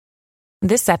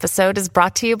This episode is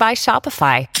brought to you by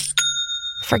Shopify.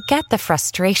 Forget the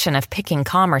frustration of picking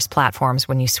commerce platforms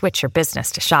when you switch your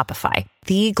business to Shopify,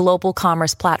 the global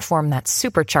commerce platform that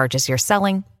supercharges your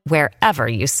selling wherever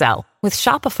you sell. With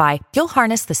Shopify, you'll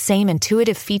harness the same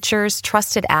intuitive features,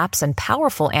 trusted apps, and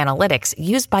powerful analytics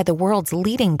used by the world's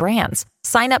leading brands.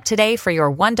 Sign up today for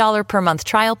your $1 per month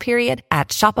trial period at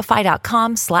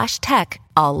shopify.com/tech,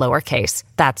 all lowercase.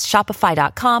 That's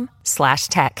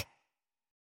shopify.com/tech.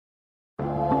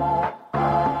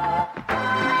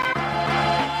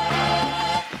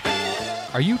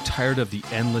 Are you tired of the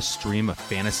endless stream of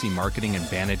fantasy marketing and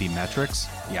vanity metrics?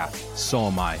 Yeah, so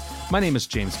am I. My name is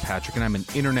James Patrick, and I'm an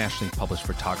internationally published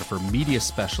photographer, media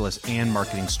specialist, and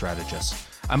marketing strategist.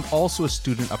 I'm also a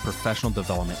student of professional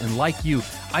development, and like you,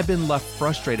 I've been left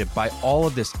frustrated by all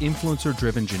of this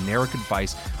influencer-driven generic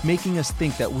advice, making us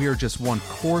think that we are just one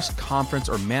course, conference,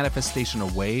 or manifestation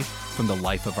away from the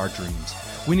life of our dreams.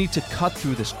 We need to cut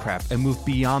through this crap and move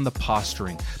beyond the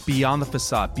posturing, beyond the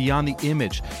facade, beyond the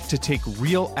image, to take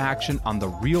real action on the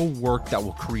real work that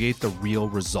will create the real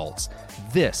results.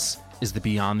 This is the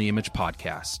Beyond the Image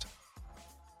podcast.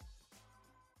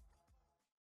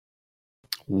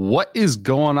 What is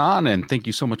going on? And thank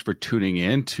you so much for tuning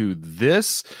in to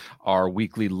this, our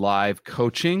weekly live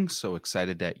coaching. So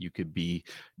excited that you could be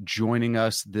joining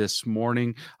us this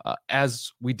morning.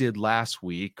 As we did last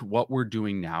week, what we're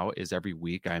doing now is every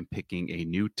week I'm picking a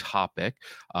new topic.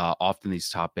 Often these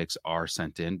topics are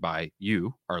sent in by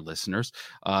you, our listeners,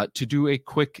 to do a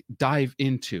quick dive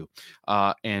into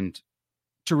and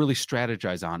to really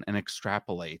strategize on and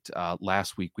extrapolate.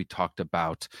 Last week, we talked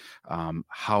about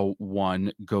how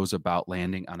one goes about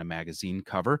landing on a magazine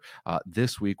cover.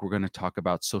 This week, we're going to talk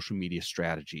about social media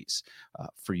strategies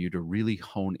for you to really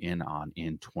hone in on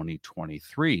in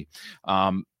 2023.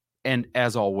 And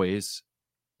as always,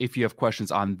 if you have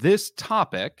questions on this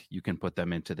topic, you can put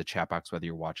them into the chat box, whether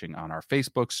you're watching on our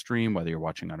Facebook stream, whether you're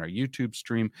watching on our YouTube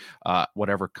stream,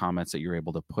 whatever comments that you're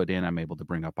able to put in, I'm able to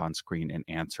bring up on screen and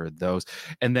answer those.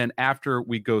 And then after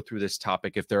we go through this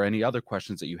topic, if there are any other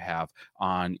questions that you have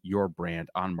on your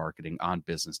brand, on marketing, on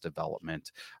business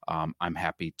development, I'm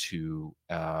happy to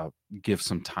give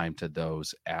some time to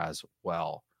those as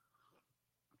well.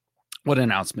 What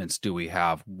announcements do we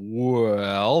have?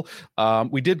 Well,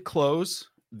 we did close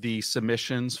the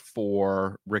submissions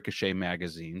for Ricochet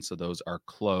magazine, so those are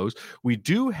closed. We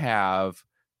do have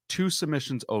 2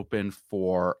 submissions open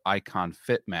for Icon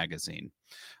Fit magazine.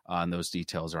 And those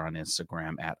details are on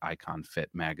Instagram at Icon Fit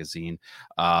magazine.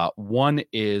 One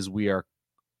is we are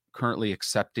currently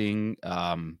accepting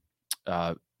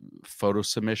photo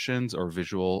submissions or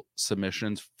visual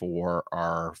submissions for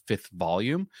our 5th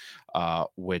volume,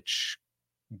 which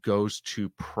goes to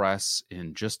press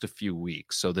in just a few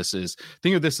weeks. So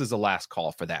think of this as the last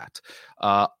call for that.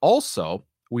 Also,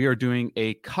 we are doing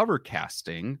a cover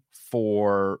casting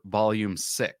for volume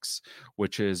 6,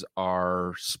 which is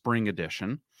our spring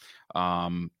edition.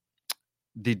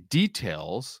 The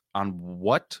details on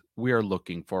what we are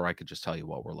looking for, I could just tell you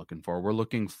what we're looking for. We're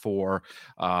looking for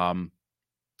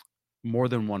more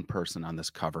than one person on this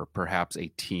cover, perhaps a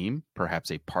team, perhaps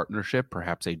a partnership,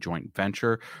 perhaps a joint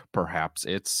venture, perhaps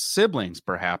it's siblings,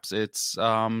 perhaps it's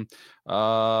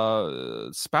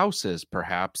spouses,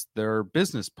 perhaps they're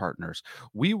business partners.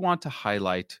 We want to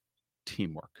highlight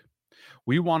teamwork.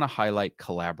 We want to highlight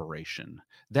collaboration.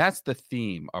 That's the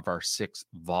theme of our 6th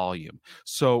volume.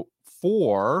 So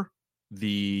for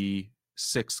the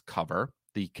 6th cover,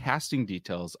 the casting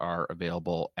details are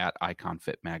available at Icon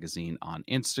Fit magazine on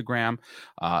Instagram.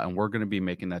 And we're going to be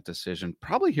making that decision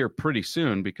probably here pretty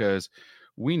soon, because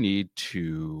we need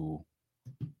to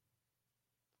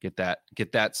get that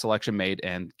selection made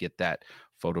and get that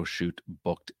photo shoot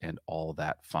booked and all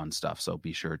that fun stuff. So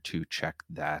be sure to check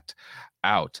that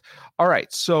out. All right.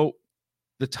 So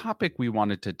the topic we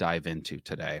wanted to dive into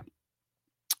today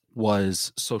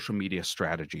was social media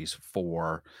strategies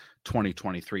for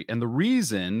 2023. And the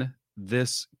reason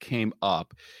this came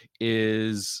up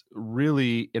is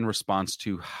really in response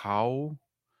to how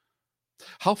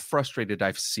frustrated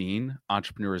I've seen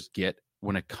entrepreneurs get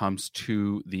when it comes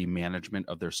to the management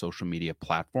of their social media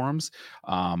platforms.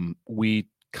 We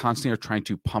constantly are trying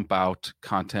to pump out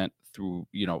content through,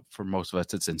 for most of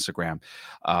us, it's Instagram.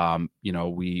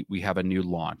 We have a new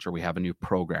launch, or we have a new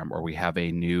program, or we have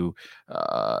a new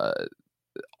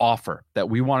offer that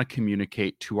we want to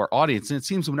communicate to our audience. And it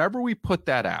seems whenever we put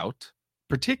that out,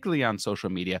 particularly on social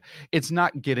media, it's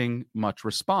not getting much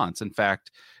response. In fact,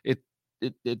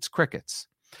 it's crickets.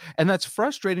 And that's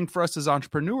frustrating for us as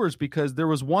entrepreneurs, because there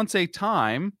was once a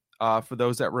time, for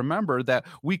those that remember, that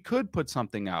we could put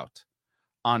something out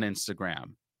on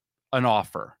Instagram, an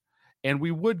offer, and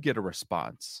we would get a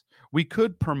response. We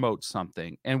could promote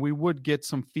something and we would get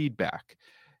some feedback.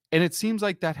 And it seems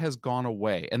like that has gone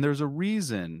away. And there's a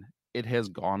reason it has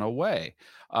gone away.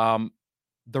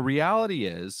 The reality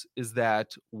is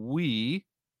that we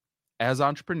as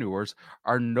entrepreneurs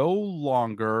are no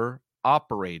longer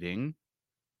operating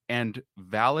and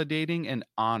validating and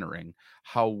honoring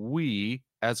how we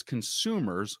as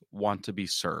consumers want to be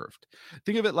served.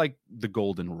 Think of it like the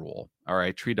golden rule. All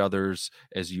right, treat others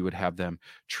as you would have them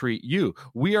treat you.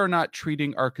 We are not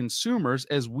treating our consumers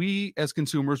as we as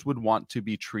consumers would want to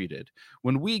be treated.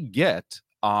 When we get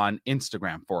on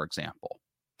Instagram, for example,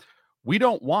 we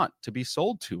don't want to be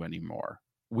sold to anymore.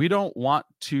 We don't want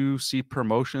to see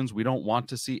promotions. We don't want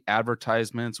to see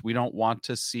advertisements. We don't want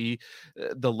to see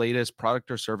the latest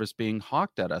product or service being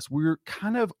hawked at us. We're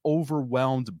kind of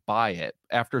overwhelmed by it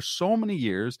after so many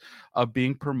years of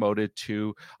being promoted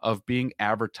to, of being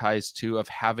advertised to, of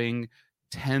having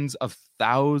tens of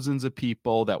thousands of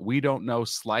people that we don't know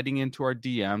sliding into our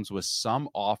DMs with some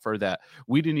offer that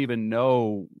we didn't even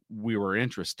know we were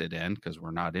interested in because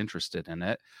we're not interested in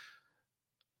it.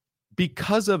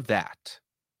 Because of that,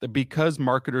 because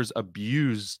marketers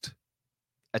abused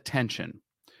attention,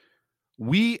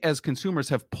 we as consumers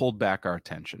have pulled back our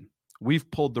attention. We've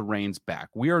pulled the reins back.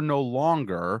 We are no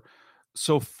longer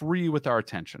so free with our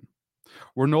attention.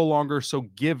 We're no longer so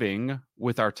giving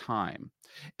with our time.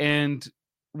 And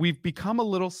we've become a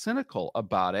little cynical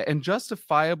about it, and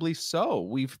justifiably so.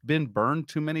 We've been burned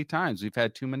too many times. We've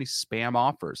had too many spam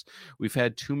offers. We've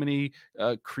had too many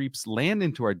creeps land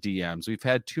into our DMs. We've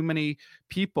had too many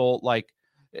people like,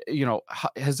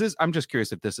 has this, I'm just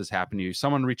curious if this has happened to you.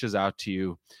 Someone reaches out to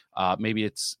you. Maybe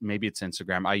it's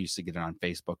Instagram. I used to get it on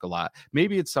Facebook a lot.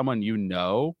 Maybe it's someone you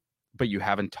know, but you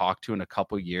haven't talked to in a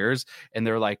couple years. And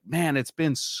they're like, man, it's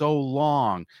been so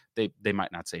long. They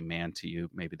might not say man to you.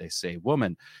 Maybe they say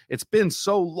woman. It's been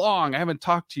so long. I haven't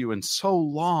talked to you in so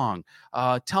long.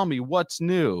 Tell me what's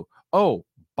new. Oh,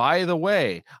 by the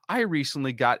way, I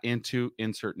recently got into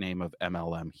insert name of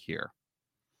MLM here.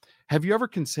 Have you ever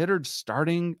considered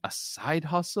starting a side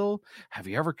hustle? Have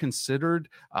you ever considered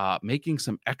making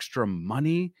some extra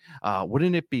money?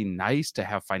 Wouldn't it be nice to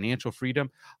have financial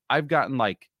freedom? I've gotten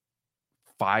like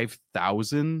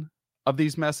 5,000 of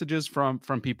these messages from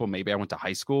people maybe I went to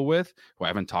high school with, who I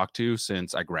haven't talked to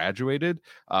since I graduated,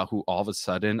 who all of a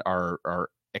sudden are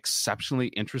exceptionally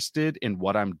interested in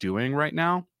what I'm doing right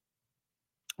now.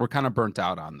 We're kind of burnt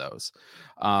out on those.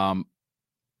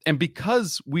 And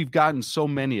because we've gotten so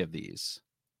many of these,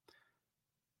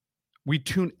 we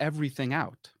tune everything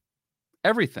out.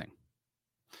 Everything.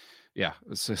 Yeah.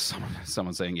 So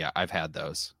someone saying, yeah, I've had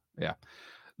those. Yeah.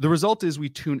 The result is we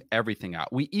tune everything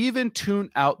out. We even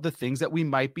tune out the things that we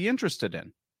might be interested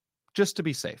in, just to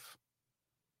be safe.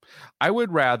 I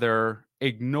would rather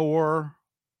ignore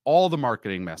all the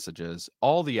marketing messages,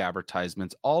 all the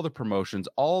advertisements, all the promotions,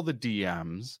 all the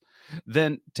DMs,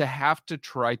 than to have to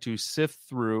try to sift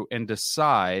through and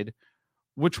decide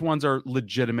which ones are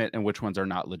legitimate and which ones are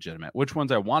not legitimate, which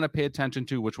ones I want to pay attention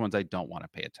to, which ones I don't want to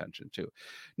pay attention to.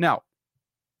 Now,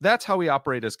 that's how we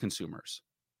operate as consumers.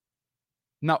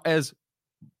 Now, as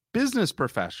business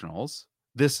professionals,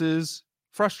 this is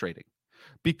frustrating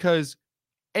because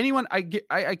anyone,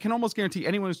 I can almost guarantee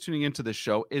anyone who's tuning into this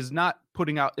show is not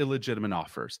putting out illegitimate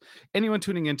offers. Anyone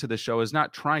tuning into the show is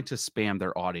not trying to spam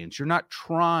their audience. You're not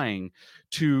trying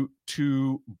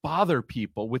to bother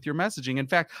people with your messaging. In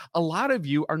fact, a lot of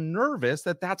you are nervous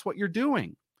that that's what you're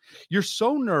doing. You're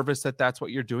so nervous that that's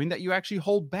what you're doing that you actually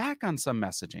hold back on some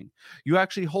messaging. You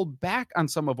actually hold back on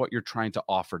some of what you're trying to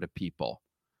offer to people.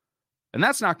 And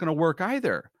that's not going to work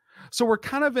either. So we're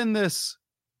kind of in this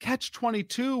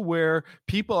catch-22 where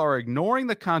people are ignoring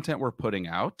the content we're putting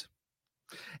out.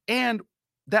 And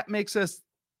that makes us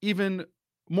even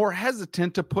more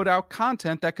hesitant to put out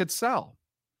content that could sell.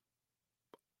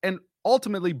 And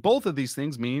ultimately, both of these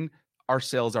things mean our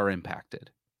sales are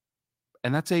impacted.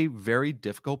 And that's a very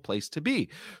difficult place to be.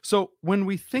 So when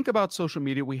we think about social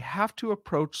media, we have to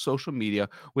approach social media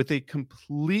with a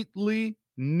completely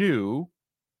new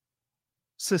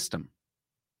system.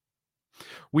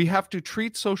 We have to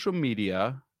treat social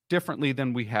media differently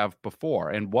than we have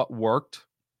before. And what worked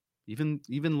even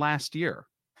last year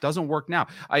doesn't work now.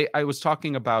 I was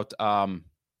talking about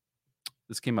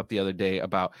this came up the other day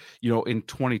about, in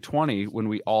 2020, when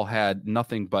we all had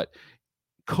nothing but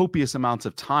copious amounts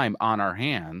of time on our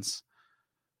hands,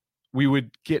 we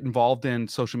would get involved in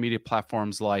social media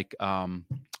platforms like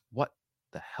what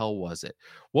the hell was it?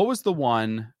 What was the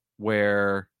one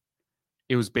where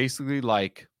it was basically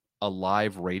like a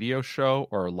live radio show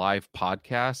or a live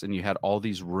podcast and you had all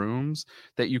these rooms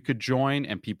that you could join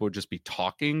and people would just be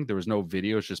talking. There was no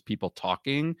video, it's just people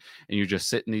talking, and you just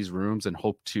sit in these rooms and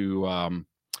hope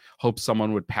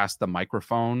someone would pass the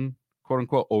microphone, quote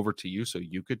unquote, over to you so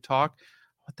you could talk.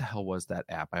 What the hell was that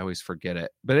app? I always forget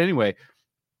it. But anyway,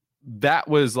 that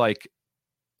was like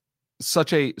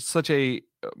such a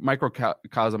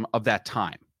microcosm of that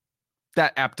time.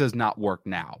 That app does not work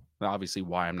now. Obviously,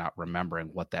 why I'm not remembering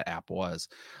what that app was.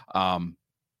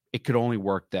 It could only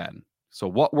work then. So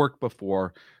what worked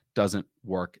before doesn't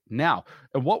work now.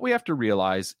 And what we have to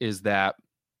realize is that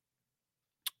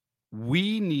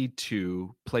we need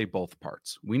to play both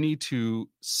parts. We need to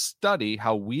study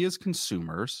how we as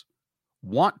consumers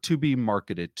want to be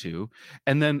marketed to,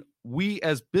 and then we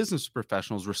as business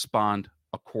professionals respond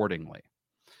accordingly.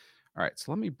 All right,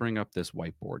 so let me bring up this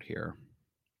whiteboard here.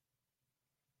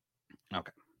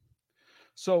 Okay.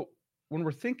 So when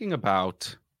we're thinking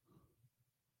about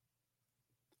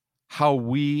how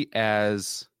we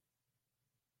as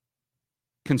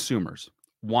consumers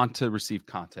want to receive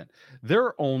content, there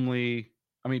are only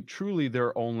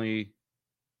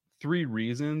 3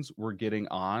 reasons we're getting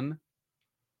on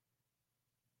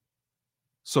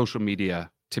social media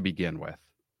to begin with.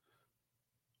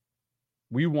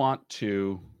 We want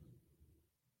to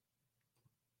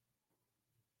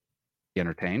be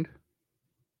entertained.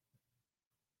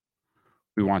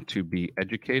 We want to be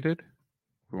educated.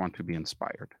 We want to be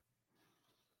inspired.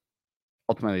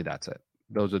 Ultimately, that's it.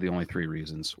 Those are the only 3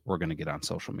 reasons we're going to get on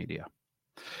social media.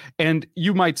 And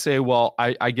you might say, well,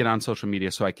 I get on social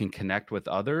media so I can connect with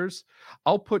others.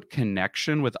 I'll put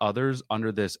connection with others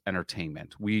under this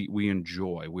entertainment. We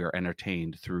are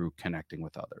entertained through connecting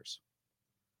with others.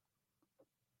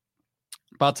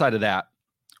 But outside of that,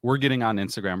 we're getting on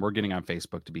Instagram, we're getting on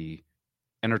Facebook to be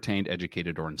entertained,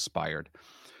 educated, or inspired.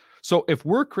 So if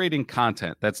we're creating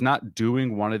content that's not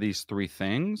doing one of these 3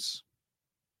 things,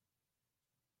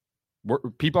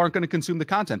 people aren't going to consume the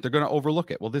content. They're going to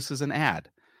overlook it. Well, this is an ad.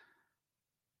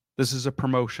 This is a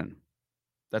promotion.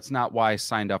 That's not why I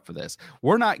signed up for this.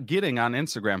 We're not getting on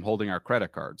Instagram holding our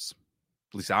credit cards.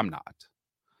 At least I'm not.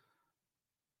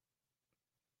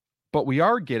 But we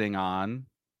are getting on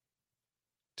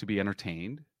to be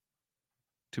entertained,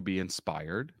 to be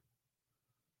inspired,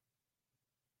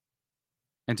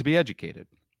 and to be educated.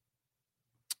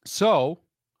 So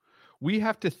we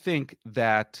have to think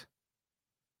that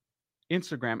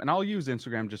Instagram, and I'll use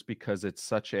Instagram just because it's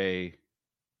such a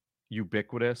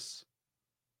ubiquitous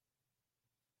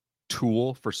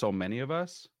tool for so many of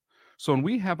us. So when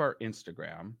we have our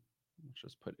Instagram, let's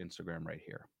just put Instagram right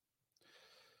here.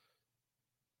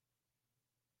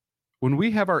 When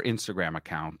we have our Instagram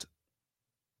account,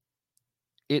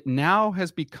 it now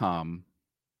has become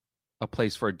a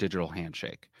place for a digital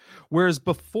handshake. Whereas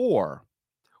before,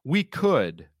 we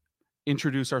could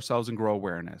introduce ourselves and grow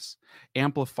awareness,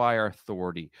 amplify our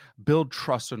authority, build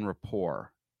trust and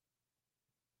rapport,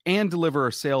 and deliver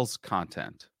a sales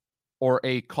content or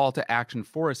a call to action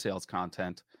for a sales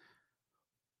content.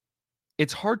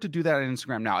 It's hard to do that on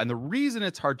Instagram now. And the reason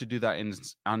it's hard to do that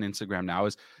on Instagram now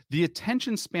is the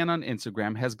attention span on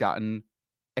Instagram has gotten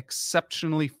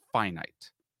exceptionally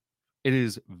finite. It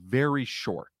is very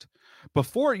short.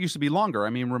 Before, it used to be longer. I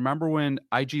mean, remember when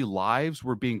IG Lives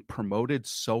were being promoted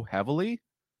so heavily?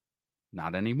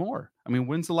 Not anymore. I mean,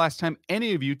 when's the last time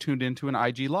any of you tuned into an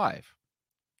IG Live?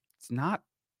 It's not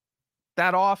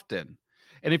that often.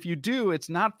 And if you do, it's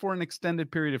not for an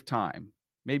extended period of time.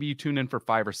 Maybe you tune in for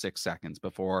 5 or 6 seconds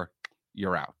before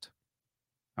you're out.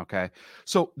 Okay.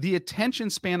 So the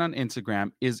attention span on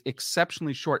Instagram is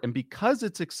exceptionally short. And because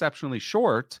it's exceptionally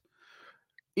short,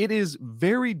 it is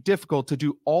very difficult to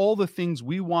do all the things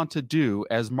we want to do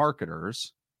as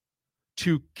marketers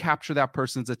to capture that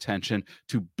person's attention,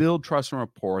 to build trust and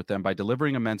rapport with them by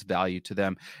delivering immense value to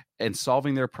them and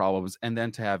solving their problems, and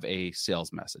then to have a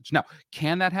sales message. Now,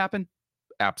 can that happen?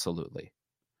 Absolutely.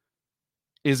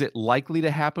 Is it likely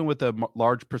to happen with a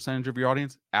large percentage of your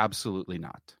audience? Absolutely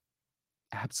not.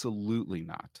 Absolutely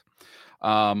not.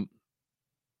 I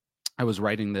was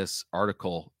writing this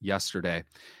article yesterday,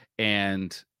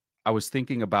 and I was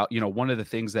thinking about, one of the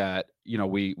things that,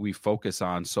 we focus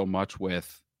on so much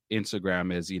with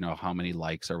Instagram is, how many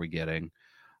likes are we getting?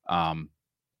 And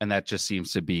that just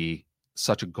seems to be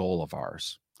such a goal of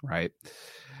ours, right?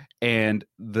 And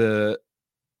the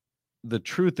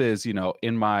truth is,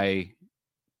 in my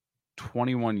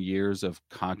 21 years of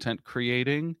content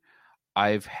creating,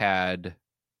 I've had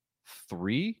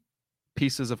 3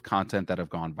 pieces of content that have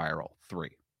gone viral.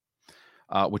 3.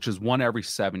 Which is 1 every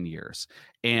 7 years.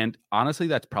 And honestly,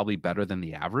 that's probably better than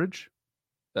the average.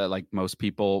 Like most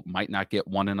people might not get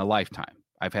one in a lifetime.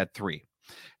 I've had 3.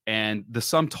 And the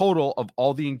sum total of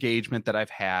all the engagement that I've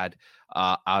had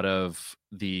out of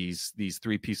these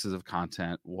 3 pieces of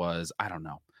content was, I don't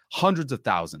know, hundreds of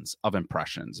thousands of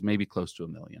impressions, maybe close to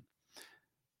 1 million.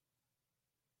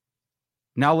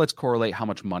 Now let's correlate how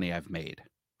much money I've made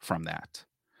from that.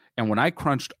 And when I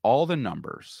crunched all the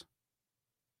numbers,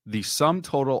 the sum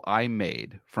total I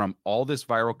made from all this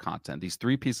viral content, these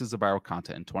 3 pieces of viral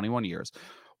content in 21 years,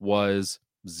 was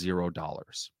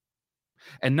 $0.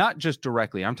 And not just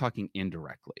directly, I'm talking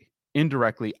indirectly.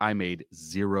 Indirectly, I made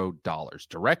 $0.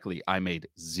 Directly, I made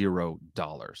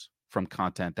 $0 from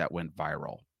content that went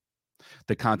viral.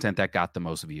 The content that got the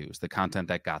most views, the content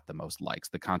that got the most likes,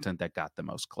 the content that got the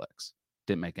most clicks.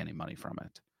 Didn't make any money from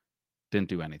it. Didn't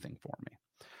do anything for me.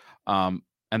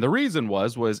 And the reason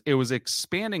was it was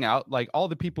expanding out, like all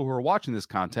the people who are watching this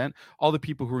content, all the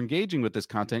people who are engaging with this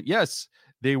content. Yes,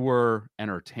 they were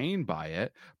entertained by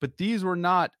it, but these were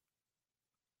not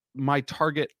my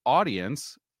target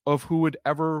audience of who would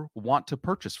ever want to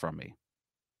purchase from me.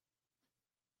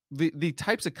 The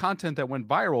types of content that went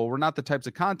viral were not the types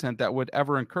of content that would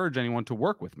ever encourage anyone to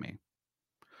work with me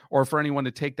or for anyone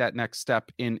to take that next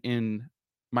step in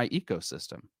my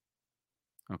ecosystem.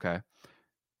 Okay.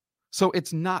 So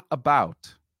it's not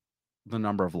about the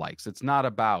number of likes. It's not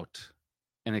about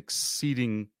an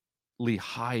exceedingly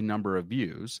high number of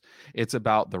views. It's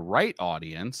about the right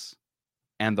audience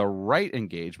and the right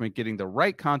engagement, getting the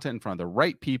right content in front of the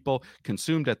right people,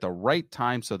 consumed at the right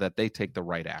time so that they take the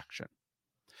right action.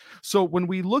 So when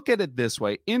we look at it this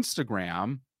way,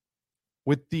 Instagram,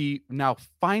 with the now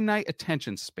finite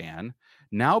attention span,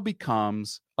 now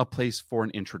becomes a place for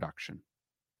an introduction.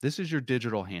 This is your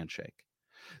digital handshake.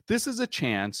 This is a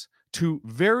chance to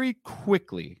very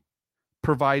quickly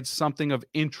provide something of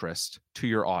interest to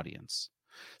your audience.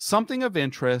 Something of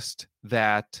interest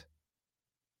that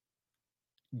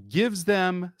gives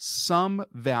them some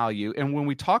value. And when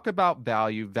we talk about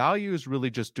value, value is really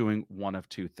just doing one of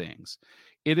 2 things.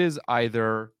 It is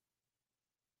either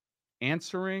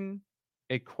answering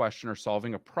a question or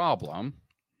solving a problem,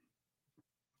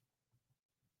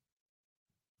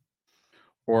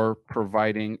 or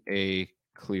providing a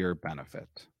clear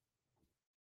benefit.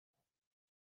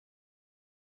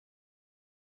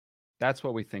 That's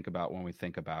what we think about when we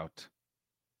think about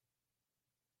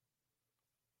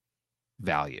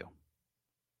value.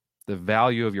 The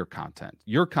value of your content.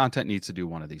 Your content needs to do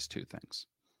one of these 2 things.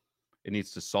 It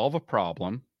needs to solve a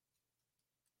problem,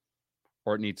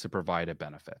 or it needs to provide a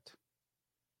benefit.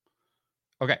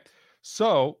 Okay,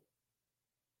 so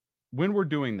when we're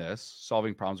doing this,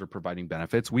 solving problems or providing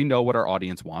benefits, we know what our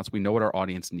audience wants. We know what our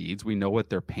audience needs. We know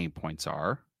what their pain points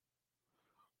are.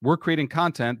 We're creating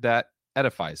content that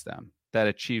edifies them, that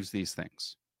achieves these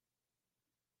things.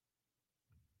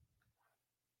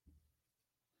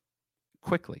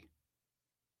 Quickly,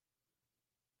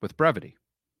 with brevity.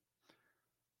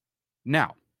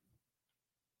 Now,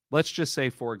 let's just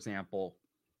say, for example,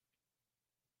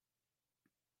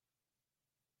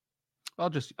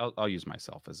 I'll use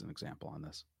myself as an example on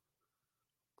this.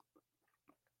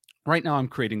 Right now, I'm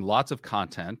creating lots of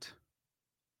content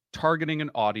targeting an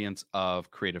audience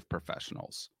of creative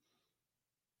professionals.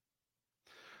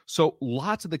 So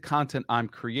lots of the content I'm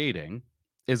creating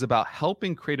is about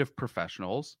helping creative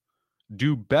professionals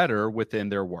do better within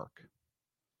their work.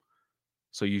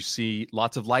 So you see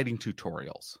lots of lighting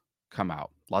tutorials come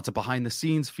out, lots of behind the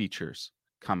scenes features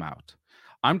come out.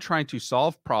 I'm trying to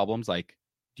solve problems like,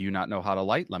 do you not know how to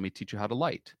light? Let me teach you how to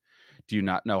light. Do you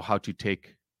not know how to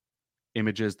take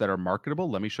images that are marketable?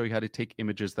 Let me show you how to take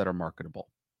images that are marketable.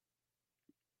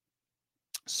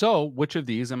 So which of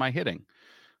these am I hitting?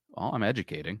 Well, I'm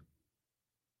educating.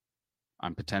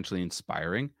 I'm potentially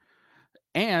inspiring.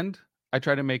 And I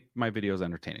try to make my videos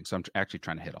entertaining. So I'm actually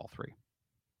trying to hit all 3.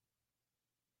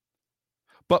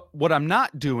 But what I'm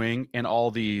not doing in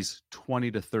all these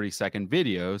 20 to 30 second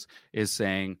videos is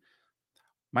saying,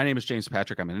 my name is James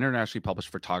Patrick. I'm an internationally published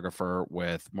photographer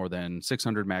with more than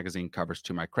 600 magazine covers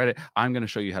to my credit. I'm going to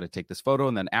show you how to take this photo.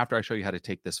 And then after I show you how to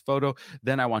take this photo,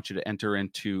 then I want you to enter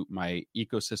into my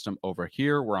ecosystem over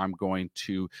here where I'm going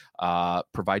to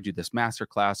provide you this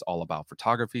masterclass all about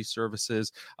photography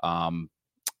services.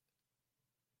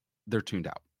 They're tuned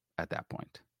out at that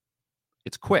point.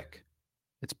 It's quick.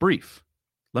 It's brief.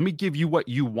 Let me give you what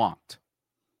you want.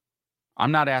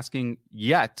 I'm not asking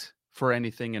yet for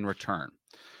anything in return.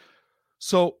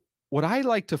 So what I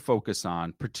like to focus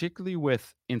on, particularly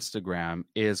with Instagram,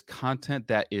 is content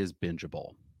that is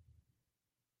bingeable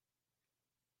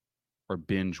or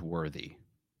binge worthy.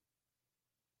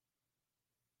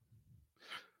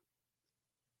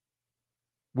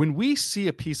 When we see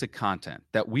a piece of content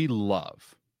that we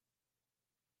love,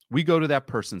 we go to that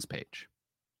person's page.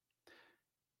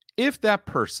 If that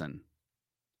person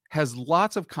has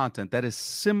lots of content that is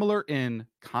similar in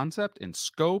concept, in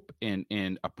scope,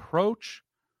 in approach,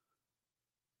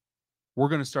 we're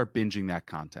going to start binging that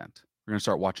content. We're going to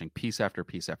start watching piece after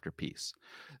piece after piece.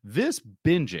 This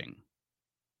binging,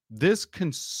 this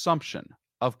consumption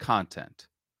of content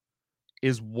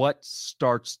is what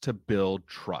starts to build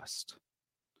trust.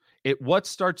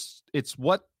 It's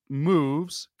what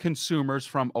moves consumers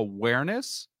from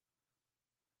awareness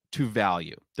to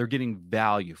value. They're getting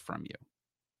value from you.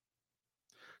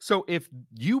 So if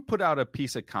you put out a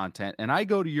piece of content and I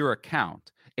go to your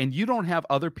account and you don't have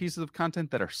other pieces of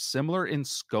content that are similar in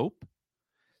scope,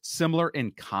 similar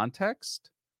in context,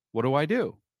 what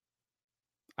do?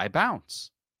 I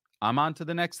bounce. I'm on to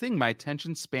the next thing. My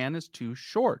attention span is too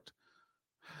short.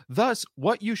 Thus,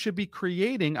 what you should be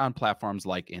creating on platforms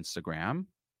like Instagram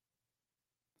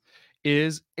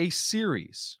is a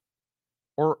series,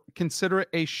 or consider it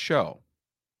a show.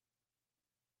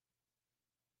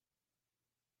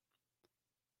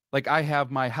 Like I have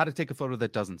my how to take a photo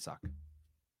that doesn't suck.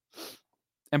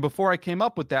 And before I came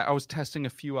up with that, I was testing a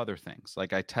few other things.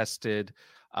 Like I tested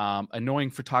annoying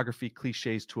photography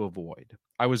cliches to avoid.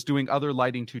 I was doing other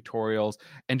lighting tutorials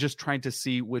and just trying to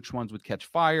see which ones would catch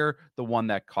fire. The one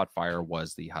that caught fire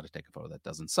was the how to take a photo that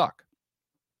doesn't suck.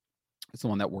 It's the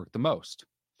one that worked the most.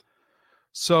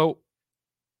 So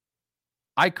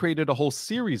I created a whole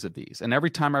series of these. And every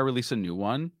time I release a new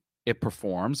one, it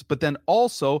performs. But then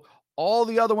also all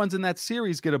the other ones in that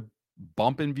series get a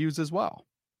bump in views as well.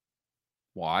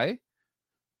 Why?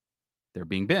 They're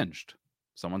being binged.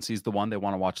 Someone sees the one, they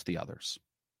want to watch the others.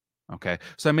 Okay.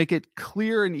 So I make it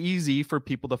clear and easy for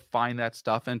people to find that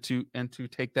stuff and to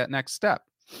take that next step.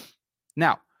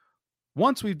 Now,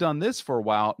 once we've done this for a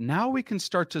while, now we can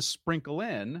start to sprinkle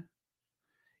in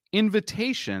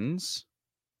invitations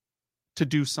to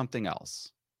do something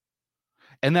else.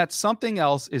 And that something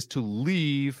else is to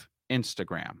leave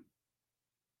Instagram.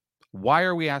 Why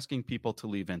are we asking people to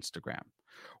leave Instagram?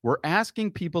 We're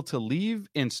asking people to leave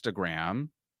Instagram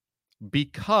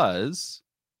because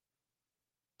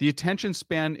the attention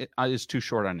span is too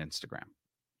short on Instagram.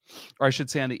 Or I should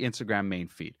say on the Instagram main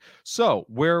feed. So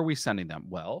where are we sending them?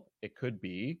 Well, it could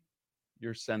be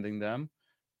you're sending them.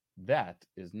 That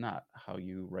is not how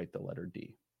you write the letter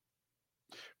D.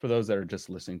 For those that are just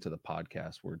listening to the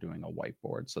podcast, we're doing a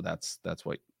whiteboard. So that's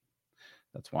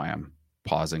why I'm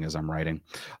pausing as I'm writing.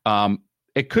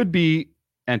 It could be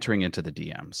entering into the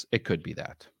DMs. It could be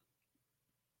that.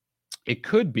 It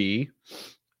could be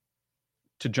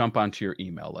to jump onto your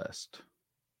email list.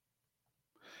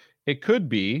 It could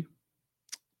be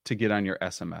to get on your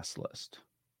SMS list.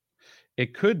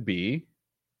 It could be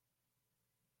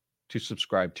to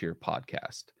subscribe to your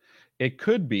podcast. It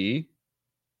could be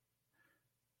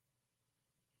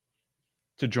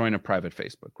to join a private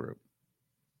Facebook group.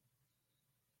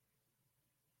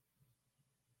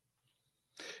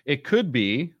 It could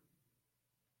be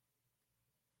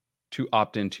to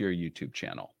opt into your YouTube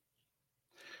channel.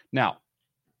 Now,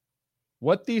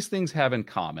 what these things have in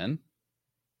common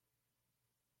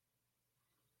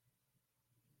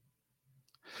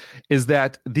is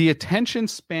that the attention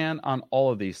span on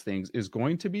all of these things is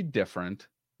going to be different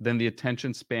than the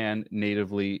attention span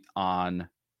natively on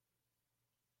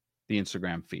the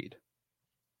Instagram feed.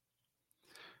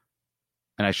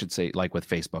 And I should say, like with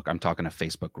Facebook, I'm talking a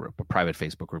Facebook group, a private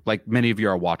Facebook group, like many of you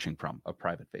are watching from a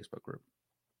private Facebook group.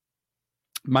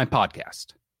 My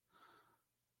podcast,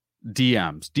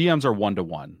 DMs are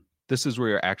one-to-one. This is where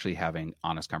you're actually having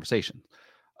honest conversations.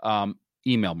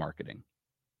 Email marketing,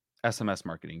 SMS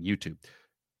marketing, YouTube.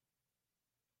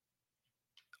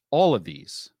 All of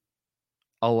these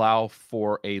allow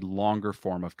for a longer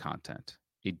form of content,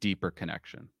 a deeper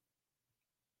connection.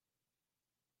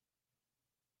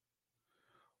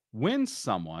 When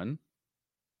someone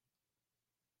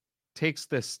takes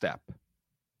this step,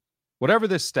 whatever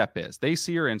this step is, they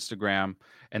see your Instagram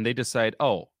and they decide,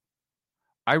 oh,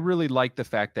 I really like the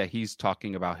fact that he's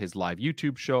talking about his live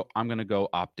YouTube show. I'm going to go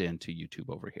opt in to YouTube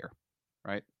over here,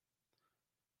 right?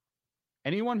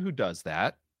 Anyone who does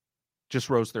that just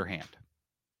rose their hand.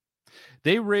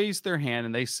 They raised their hand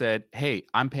and they said, hey,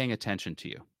 I'm paying attention to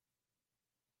you.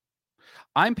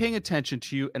 I'm paying attention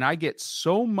to you and I get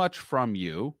so much from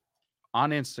you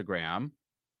on Instagram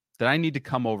that I need to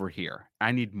come over here.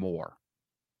 I need more.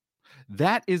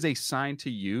 That is a sign to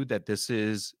you that this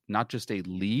is not just a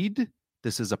lead,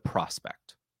 this is a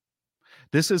prospect.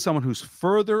 This is someone who's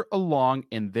further along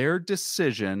in their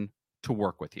decision to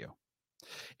work with you.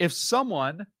 If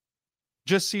someone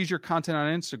just sees your content on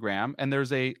Instagram and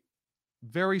there's a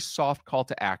very soft call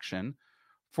to action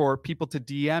for people to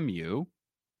DM you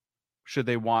should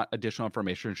they want additional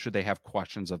information, should they have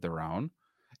questions of their own,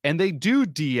 and they do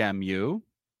DM you,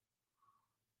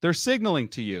 they're signaling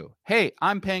to you, hey,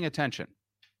 I'm paying attention.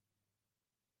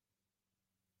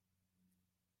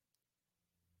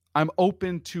 I'm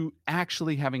open to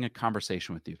actually having a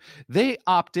conversation with you. They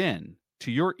opt in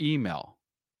to your email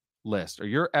list or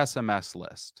your SMS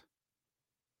list.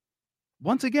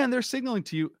 Once again, they're signaling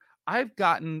to you, I've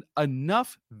gotten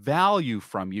enough value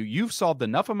from you. You've solved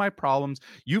enough of my problems.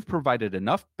 You've provided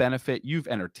enough benefit. You've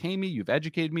entertained me. You've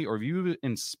educated me, or you've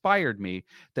inspired me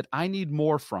that I need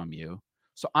more from you.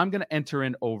 So I'm going to enter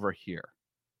in over here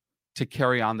to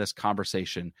carry on this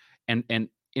conversation and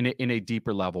in a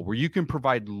deeper level where you can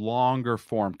provide longer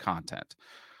form content.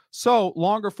 So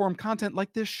longer form content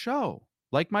like this show,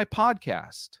 like my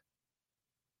podcast,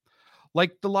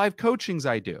 like the live coachings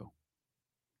I do.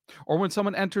 Or when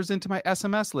someone enters into my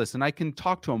SMS list and I can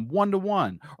talk to them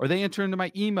one-to-one, or they enter into my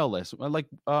email list, like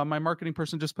my marketing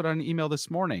person just put out an email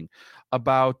this morning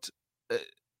about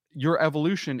your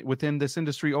evolution within this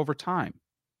industry over time.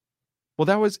 Well,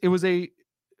 it was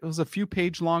a few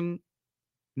page long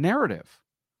narrative.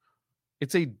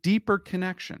 It's a deeper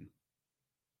connection.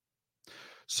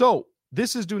 So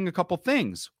this is doing a couple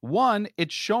things. One,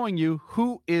 it's showing you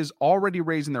who is already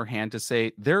raising their hand to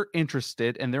say they're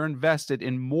interested and they're invested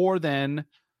in more than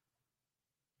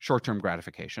short-term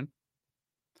gratification.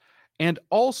 And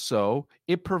also,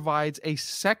 it provides a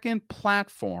second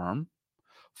platform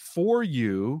for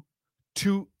you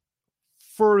to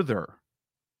further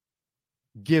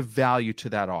give value to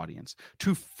that audience,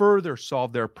 to further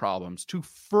solve their problems, to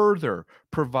further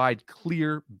provide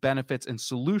clear benefits and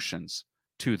solutions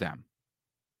to them.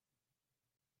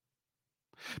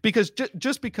 Because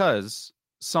just because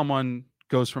someone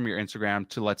goes from your Instagram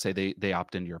to, let's say, they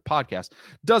opt into your podcast,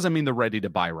 doesn't mean they're ready to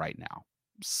buy right now.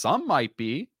 Some might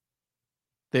be.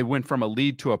 They went from a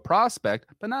lead to a prospect,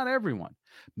 but not everyone.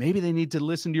 Maybe they need to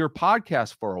listen to your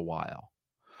podcast for a while.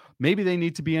 Maybe they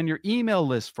need to be on your email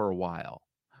list for a while.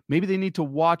 Maybe they need to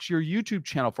watch your YouTube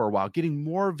channel for a while, getting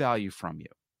more value from you.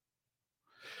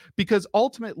 Because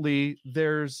ultimately,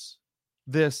 there's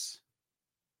this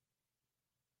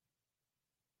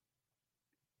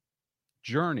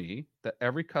journey that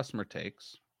every customer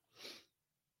takes.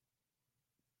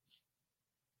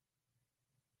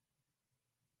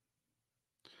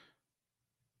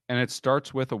 And it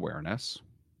starts with awareness,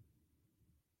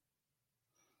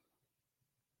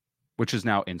 which is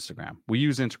now Instagram. We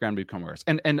use Instagram to become aware.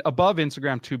 And above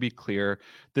Instagram, to be clear,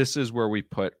 this is where we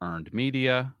put earned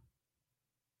media.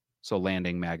 So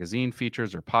landing magazine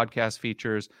features or podcast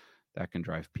features that can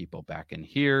drive people back in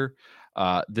here.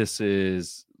 This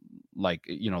is like,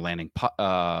 landing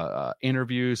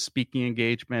interviews, speaking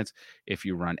engagements. If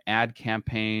you run ad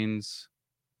campaigns,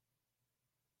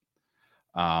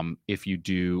 if you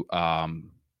do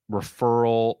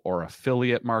referral or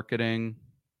affiliate marketing,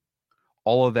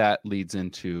 all of that leads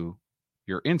into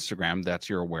your Instagram. That's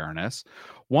your awareness.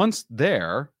 Once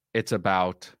there, it's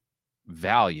about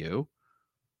value.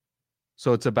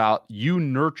 So it's about you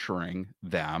nurturing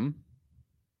them.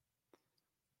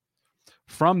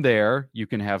 From there, you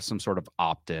can have some sort of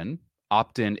opt-in.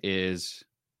 Opt-in is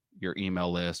your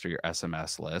email list or your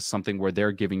SMS list, something where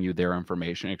they're giving you their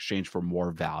information in exchange for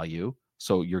more value.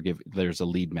 So there's a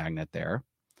lead magnet there.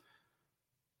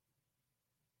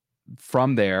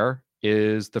 From there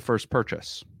is the first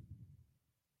purchase.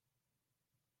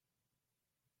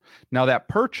 Now that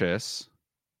purchase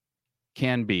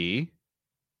can be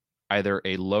either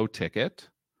a low ticket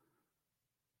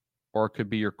or it could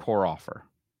be your core offer.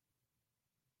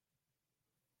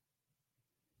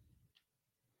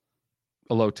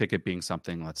 A low ticket being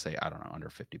something, let's say, I don't know, under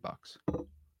 $50.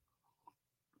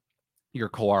 Your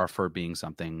core offer being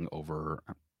something over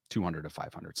 200 to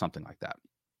 500, something like that.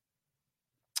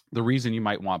 The reason you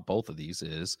might want both of these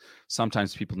is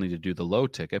sometimes people need to do the low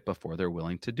ticket before they're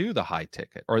willing to do the high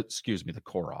ticket, or the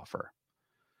core offer.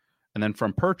 And then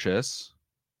from purchase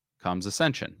comes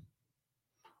ascension.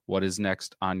 What is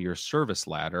next on your service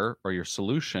ladder or your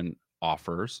solution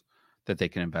offers that they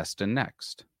can invest in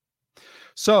next?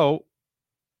 So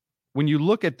when you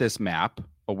look at this map,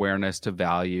 awareness to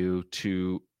value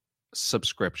to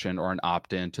subscription or an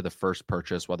opt-in to the first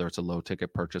purchase, whether it's a low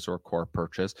ticket purchase or a core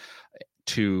purchase,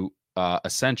 to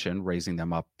ascension, raising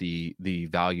them up the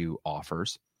value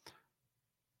offers.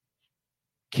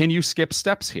 Can you skip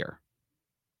steps here?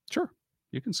 Sure,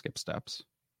 you can skip steps.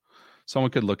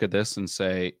 Someone could look at this and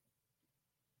say,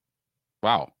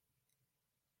 wow,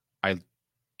 I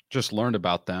just learned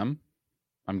about them.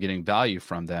 I'm getting value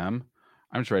from them.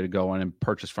 I'm just ready to go in and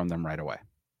purchase from them right away.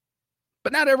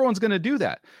 But not everyone's going to do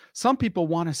that. Some people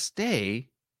want to stay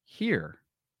here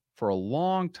for a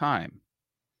long time.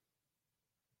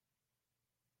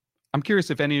 I'm curious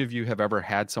if any of you have ever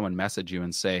had someone message you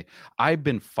and say, I've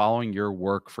been following your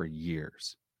work for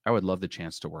years. I would love the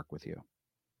chance to work with you.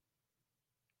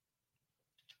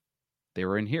 They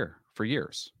were in here for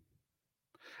years.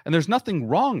 And there's nothing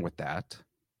wrong with that.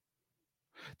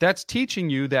 That's teaching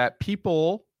you that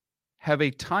people have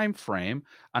a time frame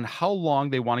on how long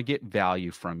they want to get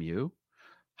value from you,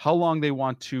 how long they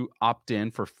want to opt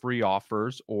in for free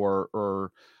offers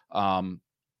or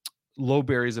low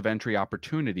barriers of entry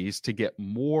opportunities to get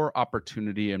more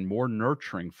opportunity and more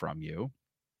nurturing from you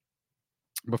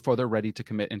before they're ready to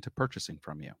commit into purchasing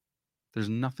from you. There's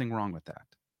nothing wrong with that.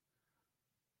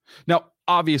 Now,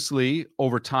 obviously,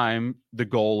 over time, the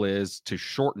goal is to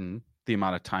shorten the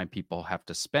amount of time people have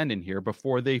to spend in here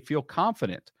before they feel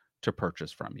confident to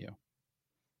purchase from you.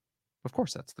 Of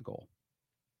course, that's the goal.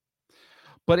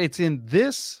 But it's in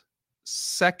this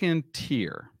second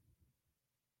tier,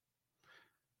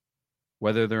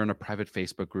 whether they're in a private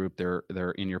Facebook group,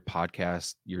 they're in your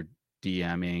podcast, you're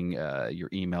DMing, your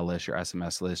email list, your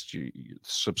SMS list, you're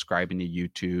subscribing to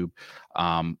YouTube.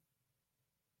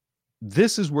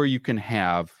 This is where you can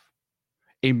have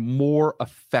a more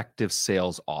effective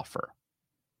sales offer.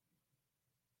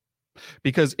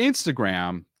 Because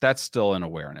Instagram, that's still an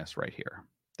awareness right here.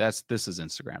 This is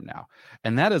Instagram now.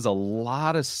 And that is a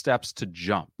lot of steps to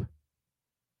jump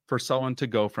for someone to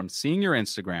go from seeing your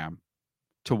Instagram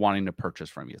to wanting to purchase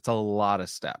from you. It's a lot of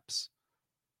steps.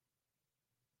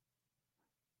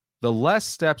 The less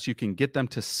steps you can get them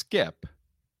to skip,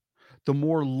 the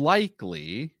more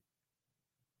likely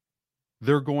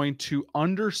they're going to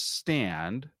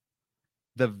understand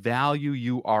the value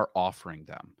you are offering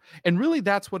them. And really,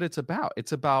 that's what it's about.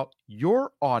 It's about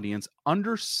your audience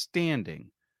understanding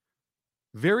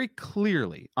very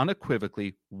clearly,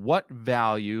 unequivocally, what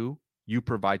value you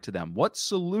provide to them, what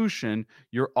solution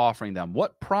you're offering them,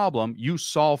 what problem you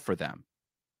solve for them.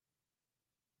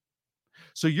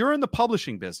 So you're in the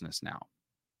publishing business now.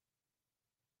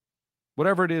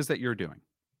 Whatever it is that you're doing,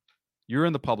 you're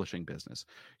in the publishing business.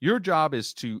 Your job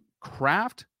is to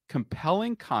craft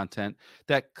compelling content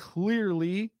that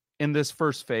clearly, in this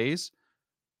first phase,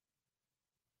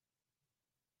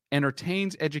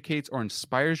 entertains, educates, or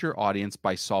inspires your audience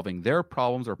by solving their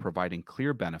problems or providing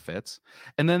clear benefits.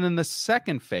 And then in the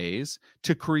second phase,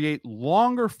 to create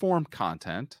longer form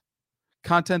content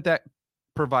that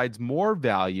provides more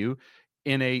value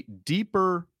in a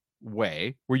deeper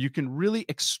way where you can really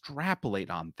extrapolate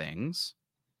on things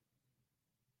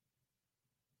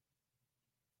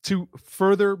to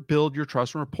further build your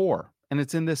trust and rapport. And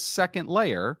it's in this second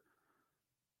layer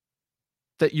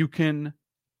that you can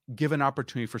give an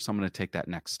opportunity for someone to take that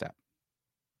next step.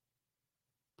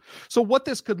 So what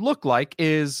this could look like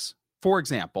is, for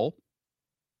example,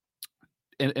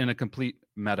 in a complete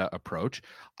meta approach,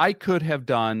 I could have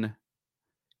done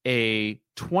a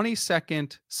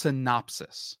 20-second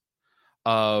synopsis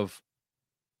of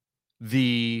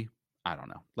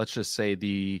let's just say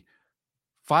the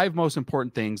 5 most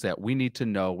important things that we need to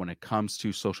know when it comes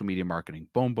to social media marketing.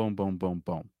 Boom, boom, boom, boom,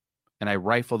 boom. And I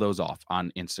rifle those off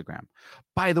on Instagram.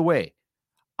 By the way,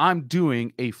 I'm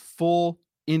doing a full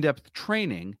in-depth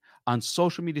training on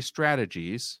social media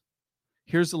strategies.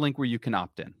 Here's the link where you can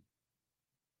opt in.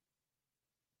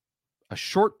 A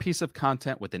short piece of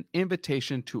content with an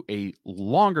invitation to a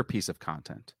longer piece of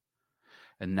content.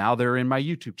 And now they're in my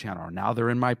YouTube channel, or now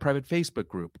they're in my private Facebook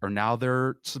group, or now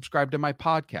they're subscribed to my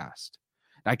podcast.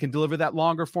 And I can deliver that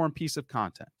longer form piece of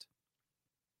content.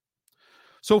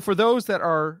 So for those that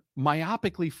are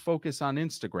myopically focused on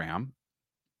Instagram,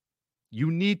 you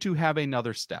need to have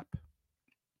another step.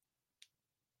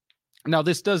 Now,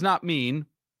 this does not mean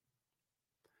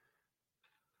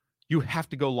you have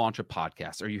to go launch a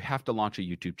podcast, or you have to launch a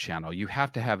YouTube channel. You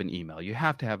have to have an email. You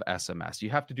have to have SMS.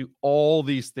 You have to do all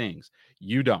these things.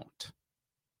 You don't.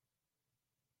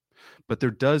 But there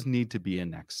does need to be a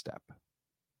next step.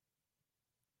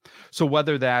 So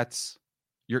whether that's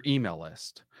your email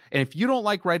list, and if you don't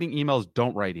like writing emails,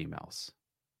 don't write emails.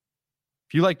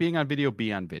 If you like being on video,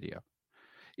 be on video.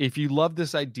 If you love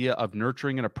this idea of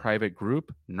nurturing in a private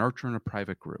group, nurture in a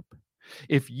private group.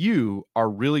 If you are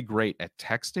really great at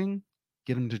texting,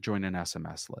 get them to join an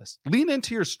SMS list. Lean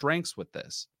into your strengths with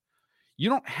this. You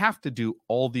don't have to do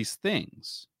all these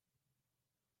things.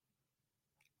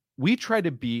 We try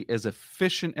to be as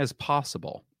efficient as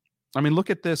possible. I mean, look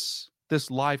at this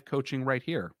live coaching right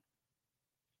here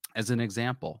as an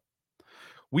example.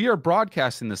 We are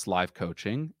broadcasting this live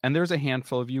coaching, and there's a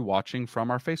handful of you watching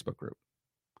from our Facebook group.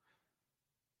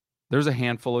 There's a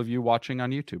handful of you watching on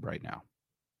YouTube right now.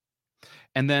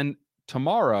 And then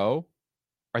tomorrow,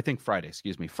 I think Friday,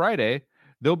 Friday,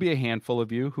 there'll be a handful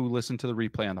of you who listen to the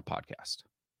replay on the podcast.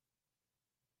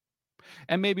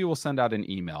 And maybe we'll send out an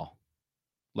email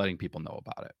letting people know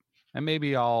about it. And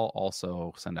maybe I'll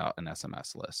also send out an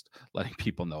SMS list letting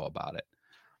people know about it.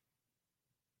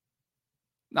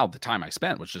 Now, the time I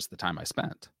spent was just the time I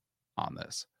spent on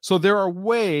this. So there are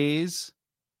ways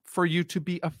for you to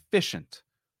be efficient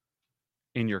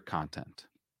in your content.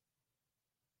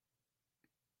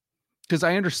 Because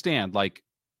I understand, like,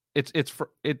 it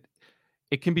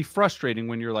can be frustrating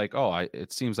when you're like, oh,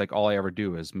 it seems like all I ever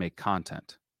do is make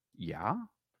content. Yeah.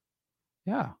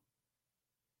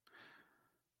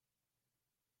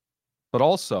 But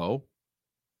also,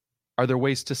 are there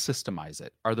ways to systemize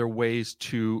it? Are there ways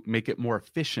to make it more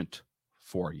efficient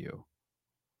for you?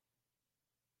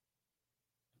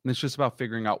 And it's just about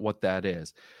figuring out what that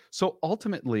is. So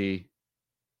ultimately,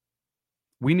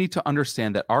 we need to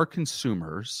understand that our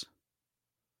consumers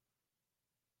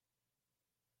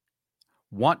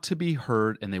want to be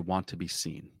heard and they want to be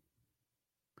seen.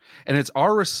 And it's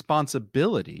our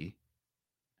responsibility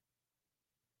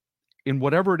in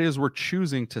whatever it is we're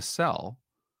choosing to sell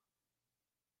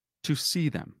to see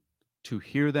them, to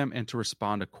hear them, and to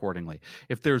respond accordingly.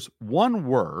 If there's one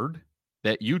word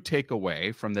that you take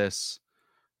away from this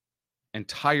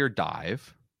entire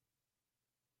dive,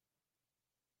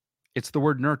 it's the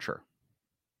word nurture.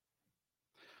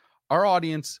 Our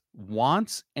audience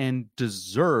wants and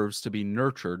deserves to be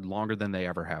nurtured longer than they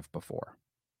ever have before.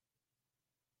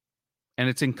 And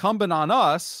it's incumbent on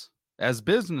us as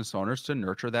business owners to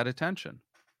nurture that attention.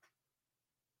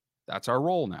 That's our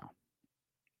role now.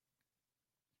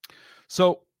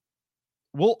 So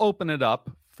we'll open it up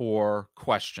for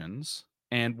questions.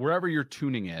 And wherever you're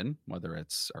tuning in, whether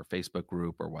it's our Facebook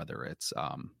group or whether it's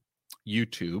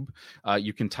YouTube,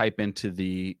 you can type into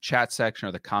the chat section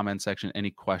or the comment section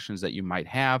any questions that you might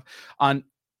have on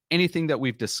anything that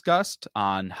we've discussed,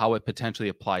 on how it potentially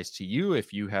applies to you